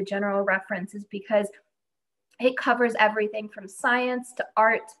into the general reference, is because it covers everything from science to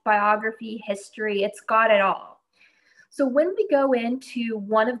art, biography, history. It's got it all. So when we go into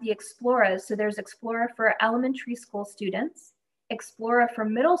one of the Exploras, so there's Explora for elementary school students, Explora for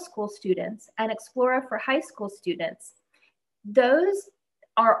middle school students, and Explora for high school students, those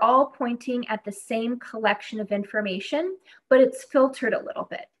are all pointing at the same collection of information, but it's filtered a little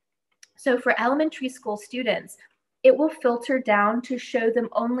bit. So for elementary school students, it will filter down to show them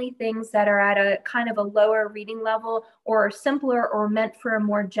only things that are at a kind of a lower reading level or are simpler or meant for a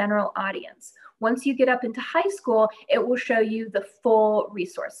more general audience. Once you get up into high school, it will show you the full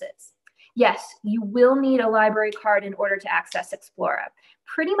resources. Yes, you will need a library card in order to access Explora.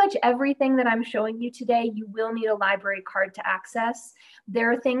 Pretty much everything that I'm showing you today, you will need a library card to access. There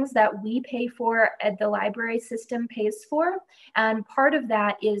are things that we pay for, the library system pays for, and part of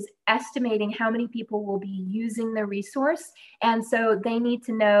that is estimating how many people will be using the resource. And so they need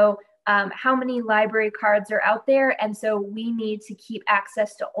to know how many library cards are out there, and so we need to keep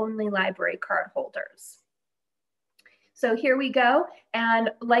access to only library card holders. So here we go, and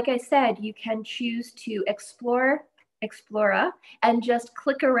like I said, you can choose to Explora and just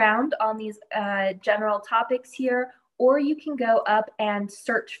click around on these general topics here, or you can go up and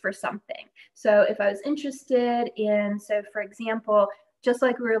search for something. So if I was interested in, so for example, just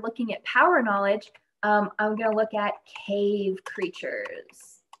like we were looking at power knowledge, I'm going to look at cave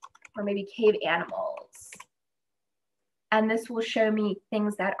creatures or maybe cave animals. And this will show me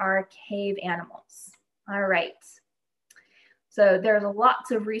things that are cave animals. All right. So there's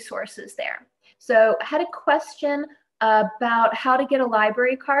lots of resources there. So I had a question about how to get a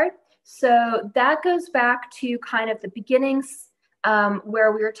library card. So that goes back to kind of the beginnings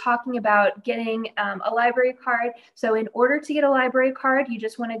where we were talking about getting a library card. So in order to get a library card, you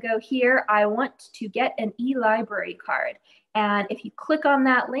just want to go here, I want to get an e-library card. And if you click on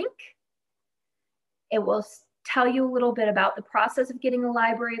that link, it will tell you a little bit about the process of getting a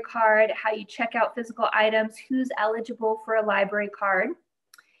library card, how you check out physical items, who's eligible for a library card.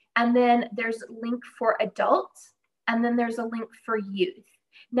 And then there's a link for adults, and then there's a link for youth.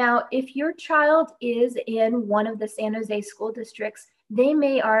 Now, if your child is in one of the San Jose school districts, they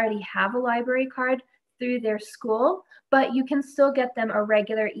may already have a library card through their school, but you can still get them a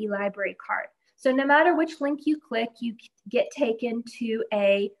regular e-library card. So no matter which link you click, you get taken to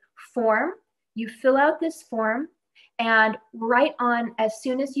a form. You fill out this form, and right on, as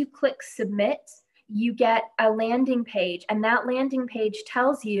soon as you click submit, you get a landing page, and that landing page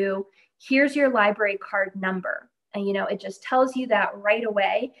tells you, here's your library card number. And you know, it just tells you that right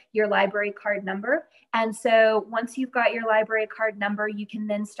away, your library card number. And so once you've got your library card number, you can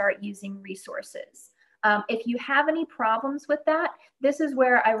then start using resources. If you have any problems with that, this is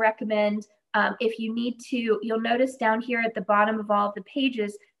where I recommend, if you need to, you'll notice down here at the bottom of all of the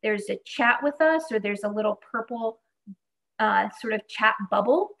pages, there's a chat with us, or there's a little purple sort of chat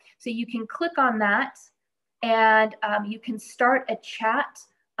bubble. So you can click on that, and you can start a chat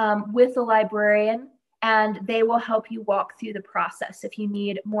with a librarian, and they will help you walk through the process. If you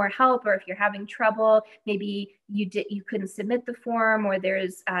need more help, or if you're having trouble, maybe you couldn't submit the form, or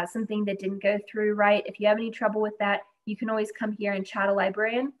there's something that didn't go through right. If you have any trouble with that, you can always come here and chat a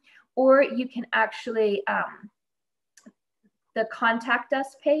librarian, or you can actually, the contact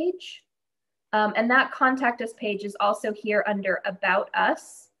us page, and that contact us page is also here under About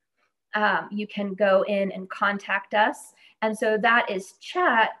Us. you can go in and contact us. And so that is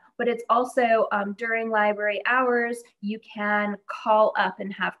chat, but it's also during library hours, you can call up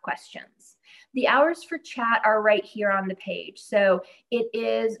and have questions. The hours for chat are right here on the page. So it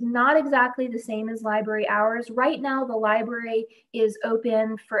is not exactly the same as library hours. Right now, the library is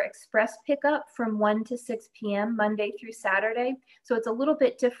open for express pickup from 1 to 6 p.m. Monday through Saturday. So it's a little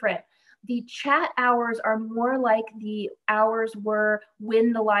bit different. The chat hours are more like the hours were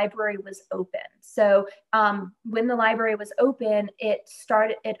when the library was open. So when the library was open, it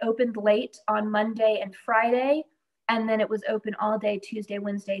opened late on Monday and Friday, and then it was open all day Tuesday,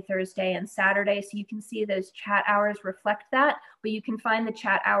 Wednesday, Thursday, and Saturday. So you can see those chat hours reflect that, but you can find the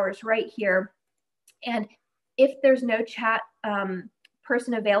chat hours right here. And if there's no chat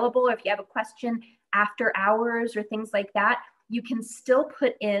person available, or if you have a question after hours or things like that, you can still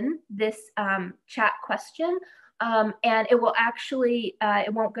put in this chat question, and it will actually,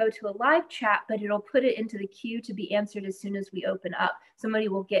 it won't go to a live chat, but it'll put it into the queue to be answered as soon as we open up. Somebody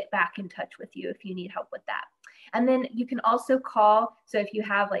will get back in touch with you if you need help with that. And then you can also call, so if you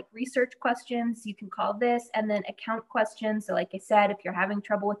have like research questions, you can call this, and then account questions. So like I said, if you're having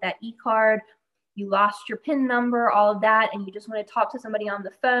trouble with that e-card, you lost your PIN number, all of that, and you just want to talk to somebody on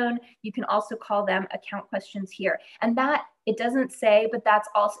the phone, you can also call them account questions here. And that, it doesn't say, but that's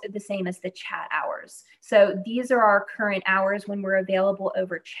also the same as the chat hours. So these are our current hours when we're available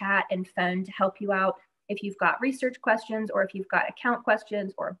over chat and phone to help you out if you've got research questions or if you've got account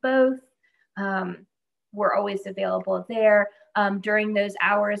questions or both. We're always available there during those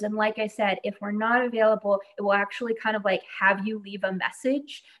hours. And like I said, if we're not available, it will actually kind of like have you leave a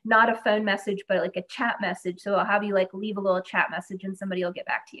message, not a phone message, but like a chat message. So it'll have you like leave a little chat message and somebody will get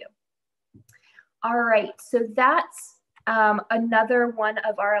back to you. All right, so that's another one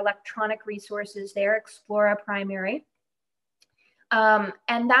of our electronic resources there, Explora Primary.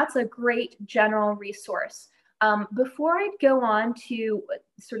 And that's a great general resource. Before I go on to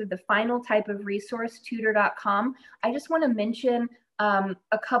sort of the final type of resource, tutor.com, I just want to mention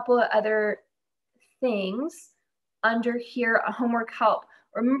a couple of other things under here, homework help.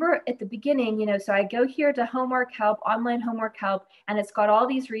 Remember at the beginning, you know, so I go here to homework help, online homework help, and it's got all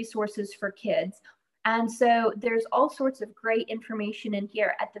these resources for kids. And so there's all sorts of great information in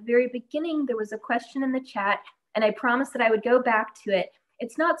here. At the very beginning, there was a question in the chat, and I promised that I would go back to it.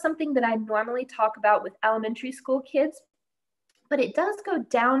 It's not something that I normally talk about with elementary school kids, but it does go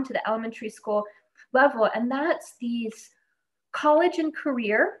down to the elementary school level, and that's these college and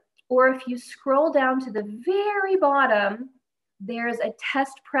career, or if you scroll down to the very bottom, there's a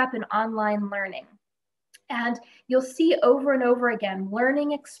test prep and online learning. And you'll see over and over again,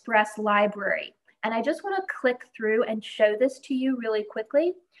 Learning Express Library. And I just want to click through and show this to you really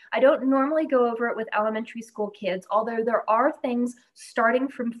quickly. I don't normally go over it with elementary school kids, although there are things starting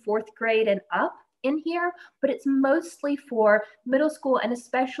from 4th grade and up in here, but it's mostly for middle school and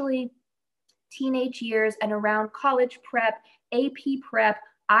especially teenage years and around college prep, AP prep,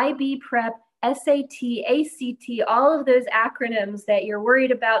 IB prep, SAT, ACT, all of those acronyms that you're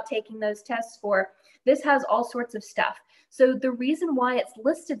worried about taking those tests for. This has all sorts of stuff. So the reason why it's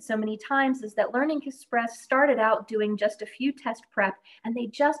listed so many times is that Learning Express started out doing just a few test prep and they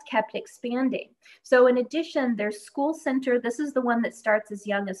just kept expanding. So in addition, there's School Center. This is the one that starts as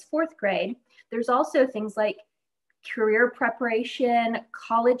young as 4th grade. There's also things like career preparation,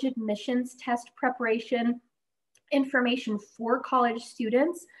 college admissions test preparation, information for college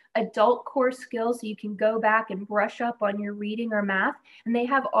students, adult core skills so you can go back and brush up on your reading or math. And they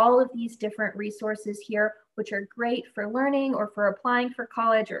have all of these different resources here, which are great for learning or for applying for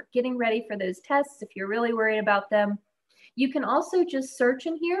college or getting ready for those tests if you're really worried about them. You can also just search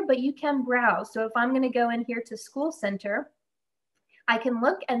in here, but you can browse. So if I'm going to go in here to School Center, I can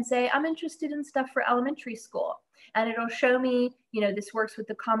look and say, I'm interested in stuff for elementary school. And it'll show me, you know, this works with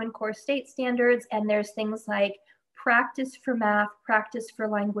the Common Core state standards. And there's things like practice for math, practice for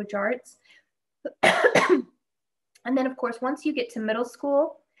language arts. And then, of course, once you get to middle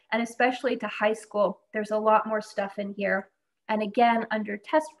school, and especially to high school, there's a lot more stuff in here. And again, under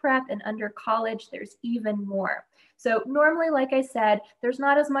test prep and under college, there's even more. So normally, like I said, there's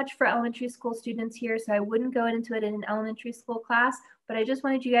not as much for elementary school students here, so I wouldn't go into it in an elementary school class, but I just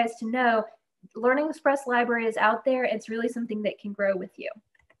wanted you guys to know Learning Express Library is out there. It's really something that can grow with you.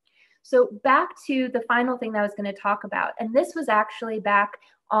 So back to the final thing that I was going to talk about, and this was actually back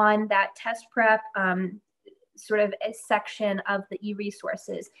on that test prep sort of a section of the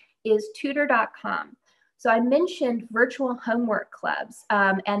e-resources, is tutor.com. So I mentioned virtual homework clubs,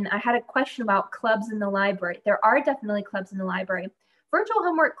 and I had a question about clubs in the library. There are definitely clubs in the library. Virtual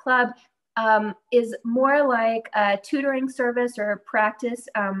homework club is more like a tutoring service or practice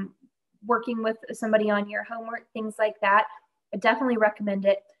working with somebody on your homework, things like that. I definitely recommend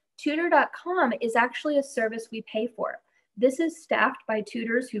it. Tutor.com is actually a service we pay for. This is staffed by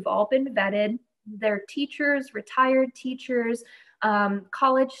tutors who've all been vetted. They're teachers, retired teachers,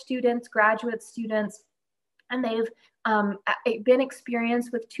 college students, graduate students, and they've been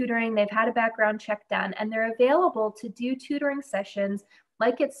experienced with tutoring. They've had a background check done, and they're available to do tutoring sessions,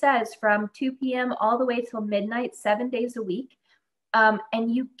 like it says, from 2 p.m. all the way till midnight, 7 days a week.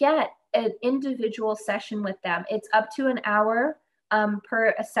 And you get an individual session with them. It's up to an hour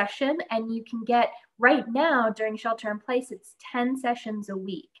per a session, and you can get, right now during shelter in place, it's 10 sessions a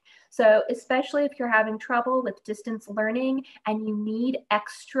week. So especially if you're having trouble with distance learning and you need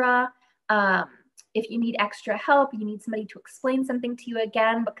extra, if you need extra help, you need somebody to explain something to you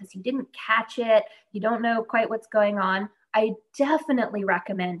again because you didn't catch it, you don't know quite what's going on, I definitely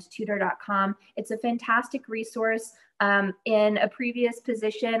recommend tutor.com. It's a fantastic resource. In a previous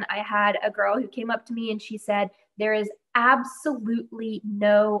position, I had a girl who came up to me and she said, there is absolutely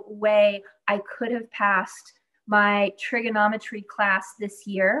no way I could have passed my trigonometry class this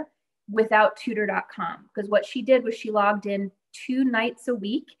year without tutor.com. Because what she did was she logged in 2 nights a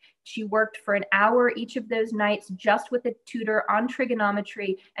week. She worked for an hour each of those nights just with a tutor on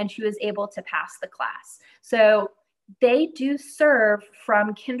trigonometry, and she was able to pass the class. So they do serve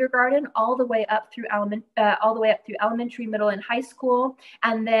from kindergarten all the way up through elementary, middle, and high school,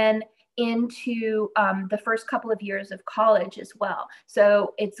 and then into the first couple of years of college as well.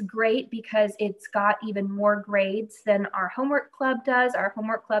 So it's great because it's got even more grades than our homework club does. Our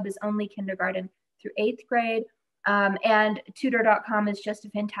homework club is only kindergarten through 8th grade. And tutor.com is just a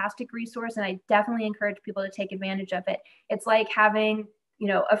fantastic resource, and I definitely encourage people to take advantage of it. It's like having,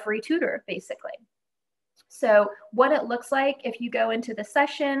 a free tutor, basically. So what it looks like if you go into the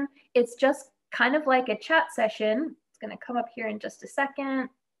session, it's just kind of like a chat session. It's going to come up here in just a second.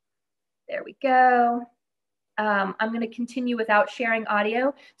 There we go. I'm going to continue without sharing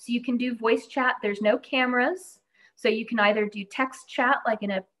audio. So you can do voice chat. There's no cameras. So you can either do text chat like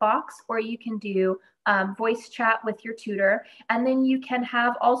in a box, or you can do voice chat with your tutor. And then you can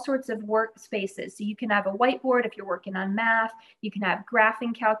have all sorts of workspaces. So you can have a whiteboard if you're working on math. You can have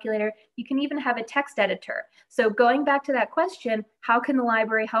graphing calculator. You can even have a text editor. So going back to that question, how can the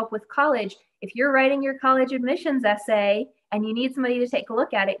library help with college? If you're writing your college admissions essay and you need somebody to take a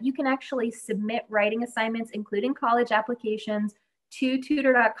look at it, you can actually submit writing assignments, including college applications, to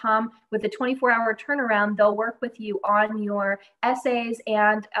tutor.com with a 24-hour turnaround. They'll work with you on your essays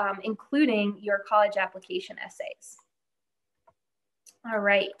and including your college application essays. All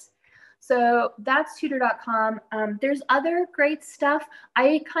right. So that's tutor.com. There's other great stuff.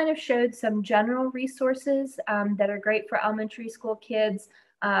 I kind of showed some general resources that are great for elementary school kids,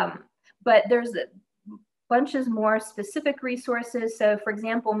 but there's bunches more specific resources. So for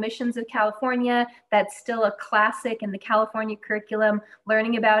example, Missions of California, that's still a classic in the California curriculum,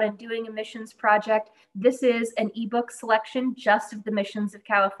 learning about and doing a missions project. This is an ebook selection just of the Missions of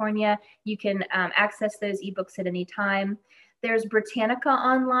California. You can access those ebooks at any time. There's Britannica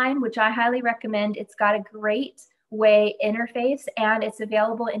Online, which I highly recommend. It's got a great way interface, and it's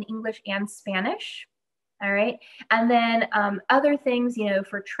available in English and Spanish. All right. And then other things,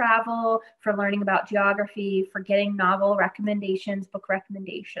 for travel, for learning about geography, for getting novel recommendations, book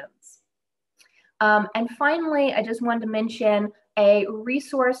recommendations. And finally, I just wanted to mention a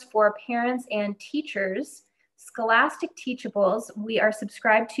resource for parents and teachers, Scholastic Teachables. We are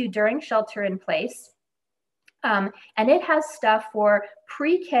subscribed to during shelter in place. And it has stuff for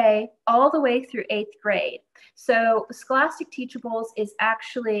pre-K all the way through 8th grade. So Scholastic Teachables is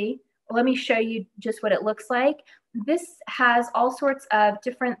actually, let me show you just what it looks like. This has all sorts of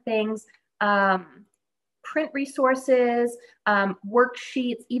different things, print resources,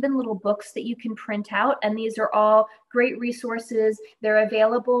 worksheets, even little books that you can print out. And these are all great resources. They're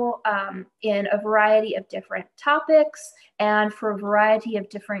available in a variety of different topics and for a variety of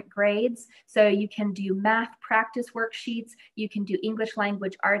different grades. So you can do math practice worksheets. You can do English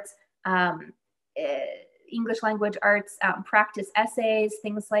language arts practice essays,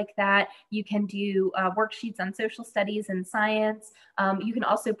 things like that. You can do worksheets on social studies and science. You can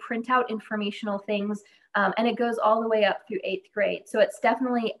also print out informational things, and it goes all the way up through 8th grade. So it's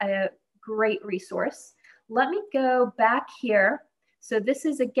definitely a great resource. Let me go back here. So this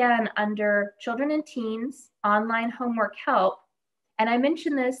is again under Children and Teens, Online Homework Help. And I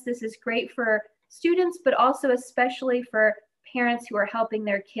mentioned this is great for students, but also especially for parents who are helping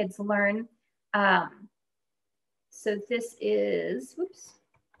their kids learn. So this is,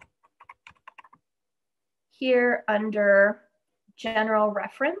 here under general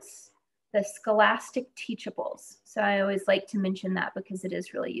reference. the Scholastic Teachables. So I always like to mention that because it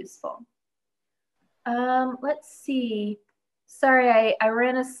is really useful. Let's see. Sorry, I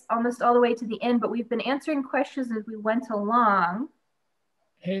ran us almost all the way to the end, but we've been answering questions as we went along.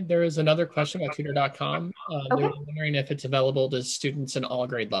 Hey, there is another question about tutor.com. They Okay. were wondering if it's available to students in all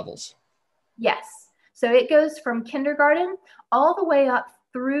grade levels. Yes. So it goes from kindergarten all the way up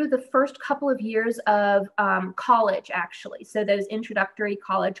through the first couple of years of college, actually. So those introductory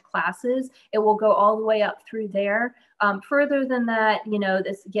college classes, it will go all the way up through there. Further than that, you know,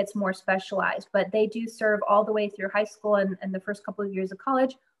 this gets more specialized, but they do serve all the way through high school and the first couple of years of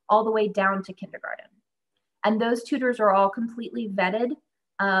college, all the way down to kindergarten. And those tutors are all completely vetted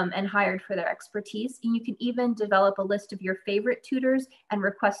and hired for their expertise. And you can even develop a list of your favorite tutors and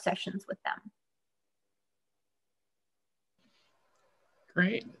request sessions with them.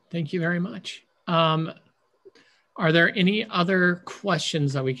 Great. Thank you very much. Are there any other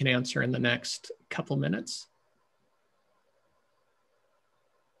questions that we can answer in the next couple minutes?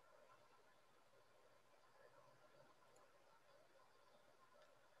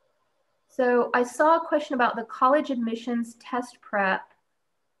 So I saw a question about the college admissions test prep.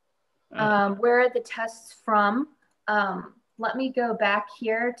 Where are the tests from? Let me go back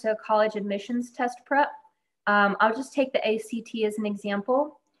here to college admissions test prep. I'll just take the ACT as an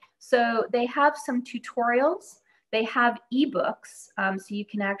example. So they have some tutorials. They have eBooks, so you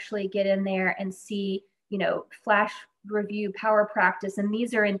can actually get in there and see, you know, flash review, power practice, and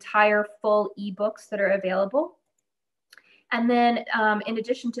these are entire full eBooks that are available. And then in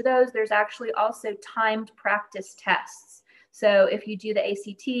addition to those, there's actually also timed practice tests. So if you do the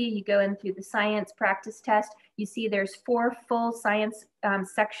ACT, you go in through the science practice test, you see there's 4 full science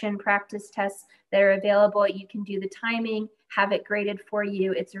section practice tests that are available. You can do the timing, have it graded for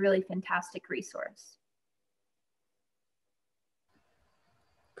you. It's a really fantastic resource.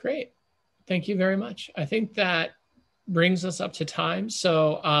 Great. Thank you very much. I think that brings us up to time.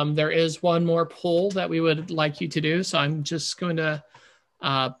 So there is one more poll that we would like you to do. So I'm just going to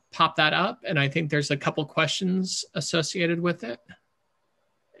pop that up. And I think there's a couple questions associated with it.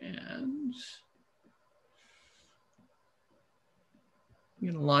 And I'm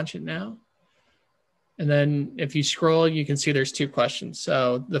going to launch it now. And then if you scroll, you can see there's 2 questions.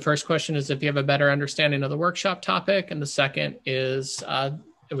 So the first question is if you have a better understanding of the workshop topic. And the second is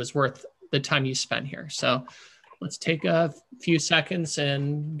it was worth the time you spent here. So let's take a few seconds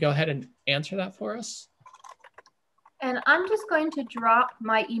and go ahead and answer that for us. And I'm just going to drop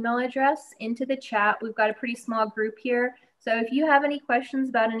my email address into the chat. We've got a pretty small group here. So if you have any questions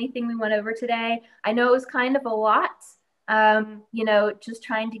about anything we went over today, I know it was kind of a lot, you know, just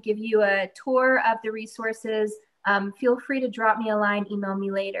trying to give you a tour of the resources. Feel free to drop me a line, email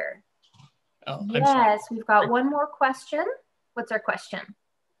me later. Oh, yes, we've got one more question. What's our question?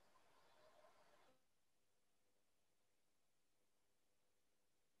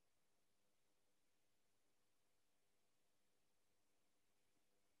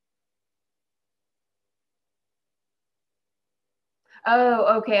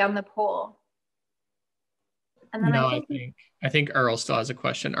 Oh, okay, on the poll. And then no, I think Earl still has a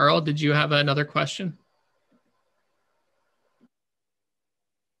question. Earl, did you have another question?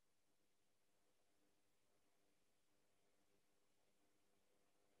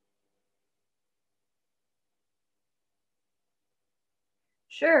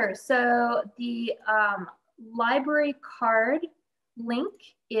 Sure. So the library card link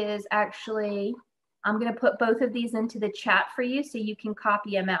is actually, I'm going to put both of these into the chat for you so you can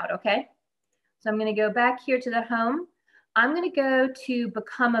copy them out, okay? So I'm going to go back here to the home. I'm going to go to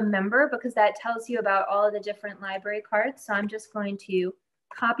become a member because that tells you about all of the different library cards. So I'm just going to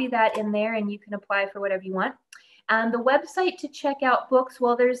copy that in there and you can apply for whatever you want. And the website to check out books,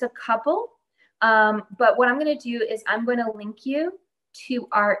 well, there's a couple. But what I'm going to do is I'm going to link you to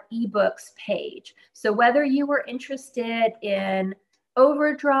our eBooks page. So whether you were interested in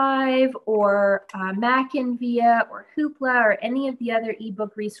Overdrive or Mac and Via or Hoopla or any of the other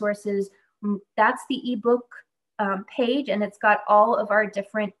ebook resources, that's the ebook page, and it's got all of our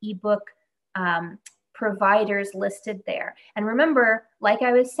different ebook providers listed there. And remember, like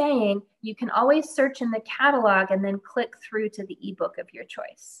I was saying, you can always search in the catalog and then click through to the ebook of your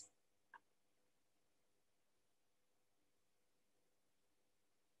choice.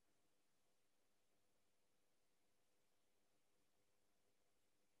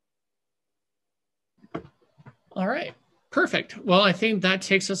 All right, perfect. Well, I think that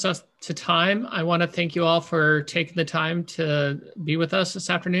takes us up to time. I want to thank you all for taking the time to be with us this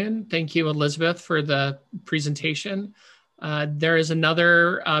afternoon. Thank you, Elizabeth, for the presentation. There is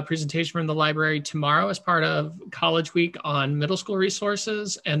another presentation from the library tomorrow as part of College Week on middle school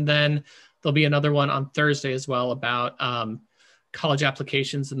resources. And then there'll be another one on Thursday as well about college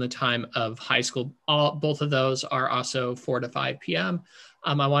applications in the time of high school. Both of those are also 4 to 5 p.m.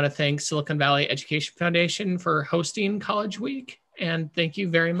 I want to thank Silicon Valley Education Foundation for hosting College Week. And thank you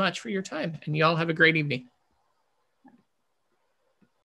very much for your time. And you all have a great evening.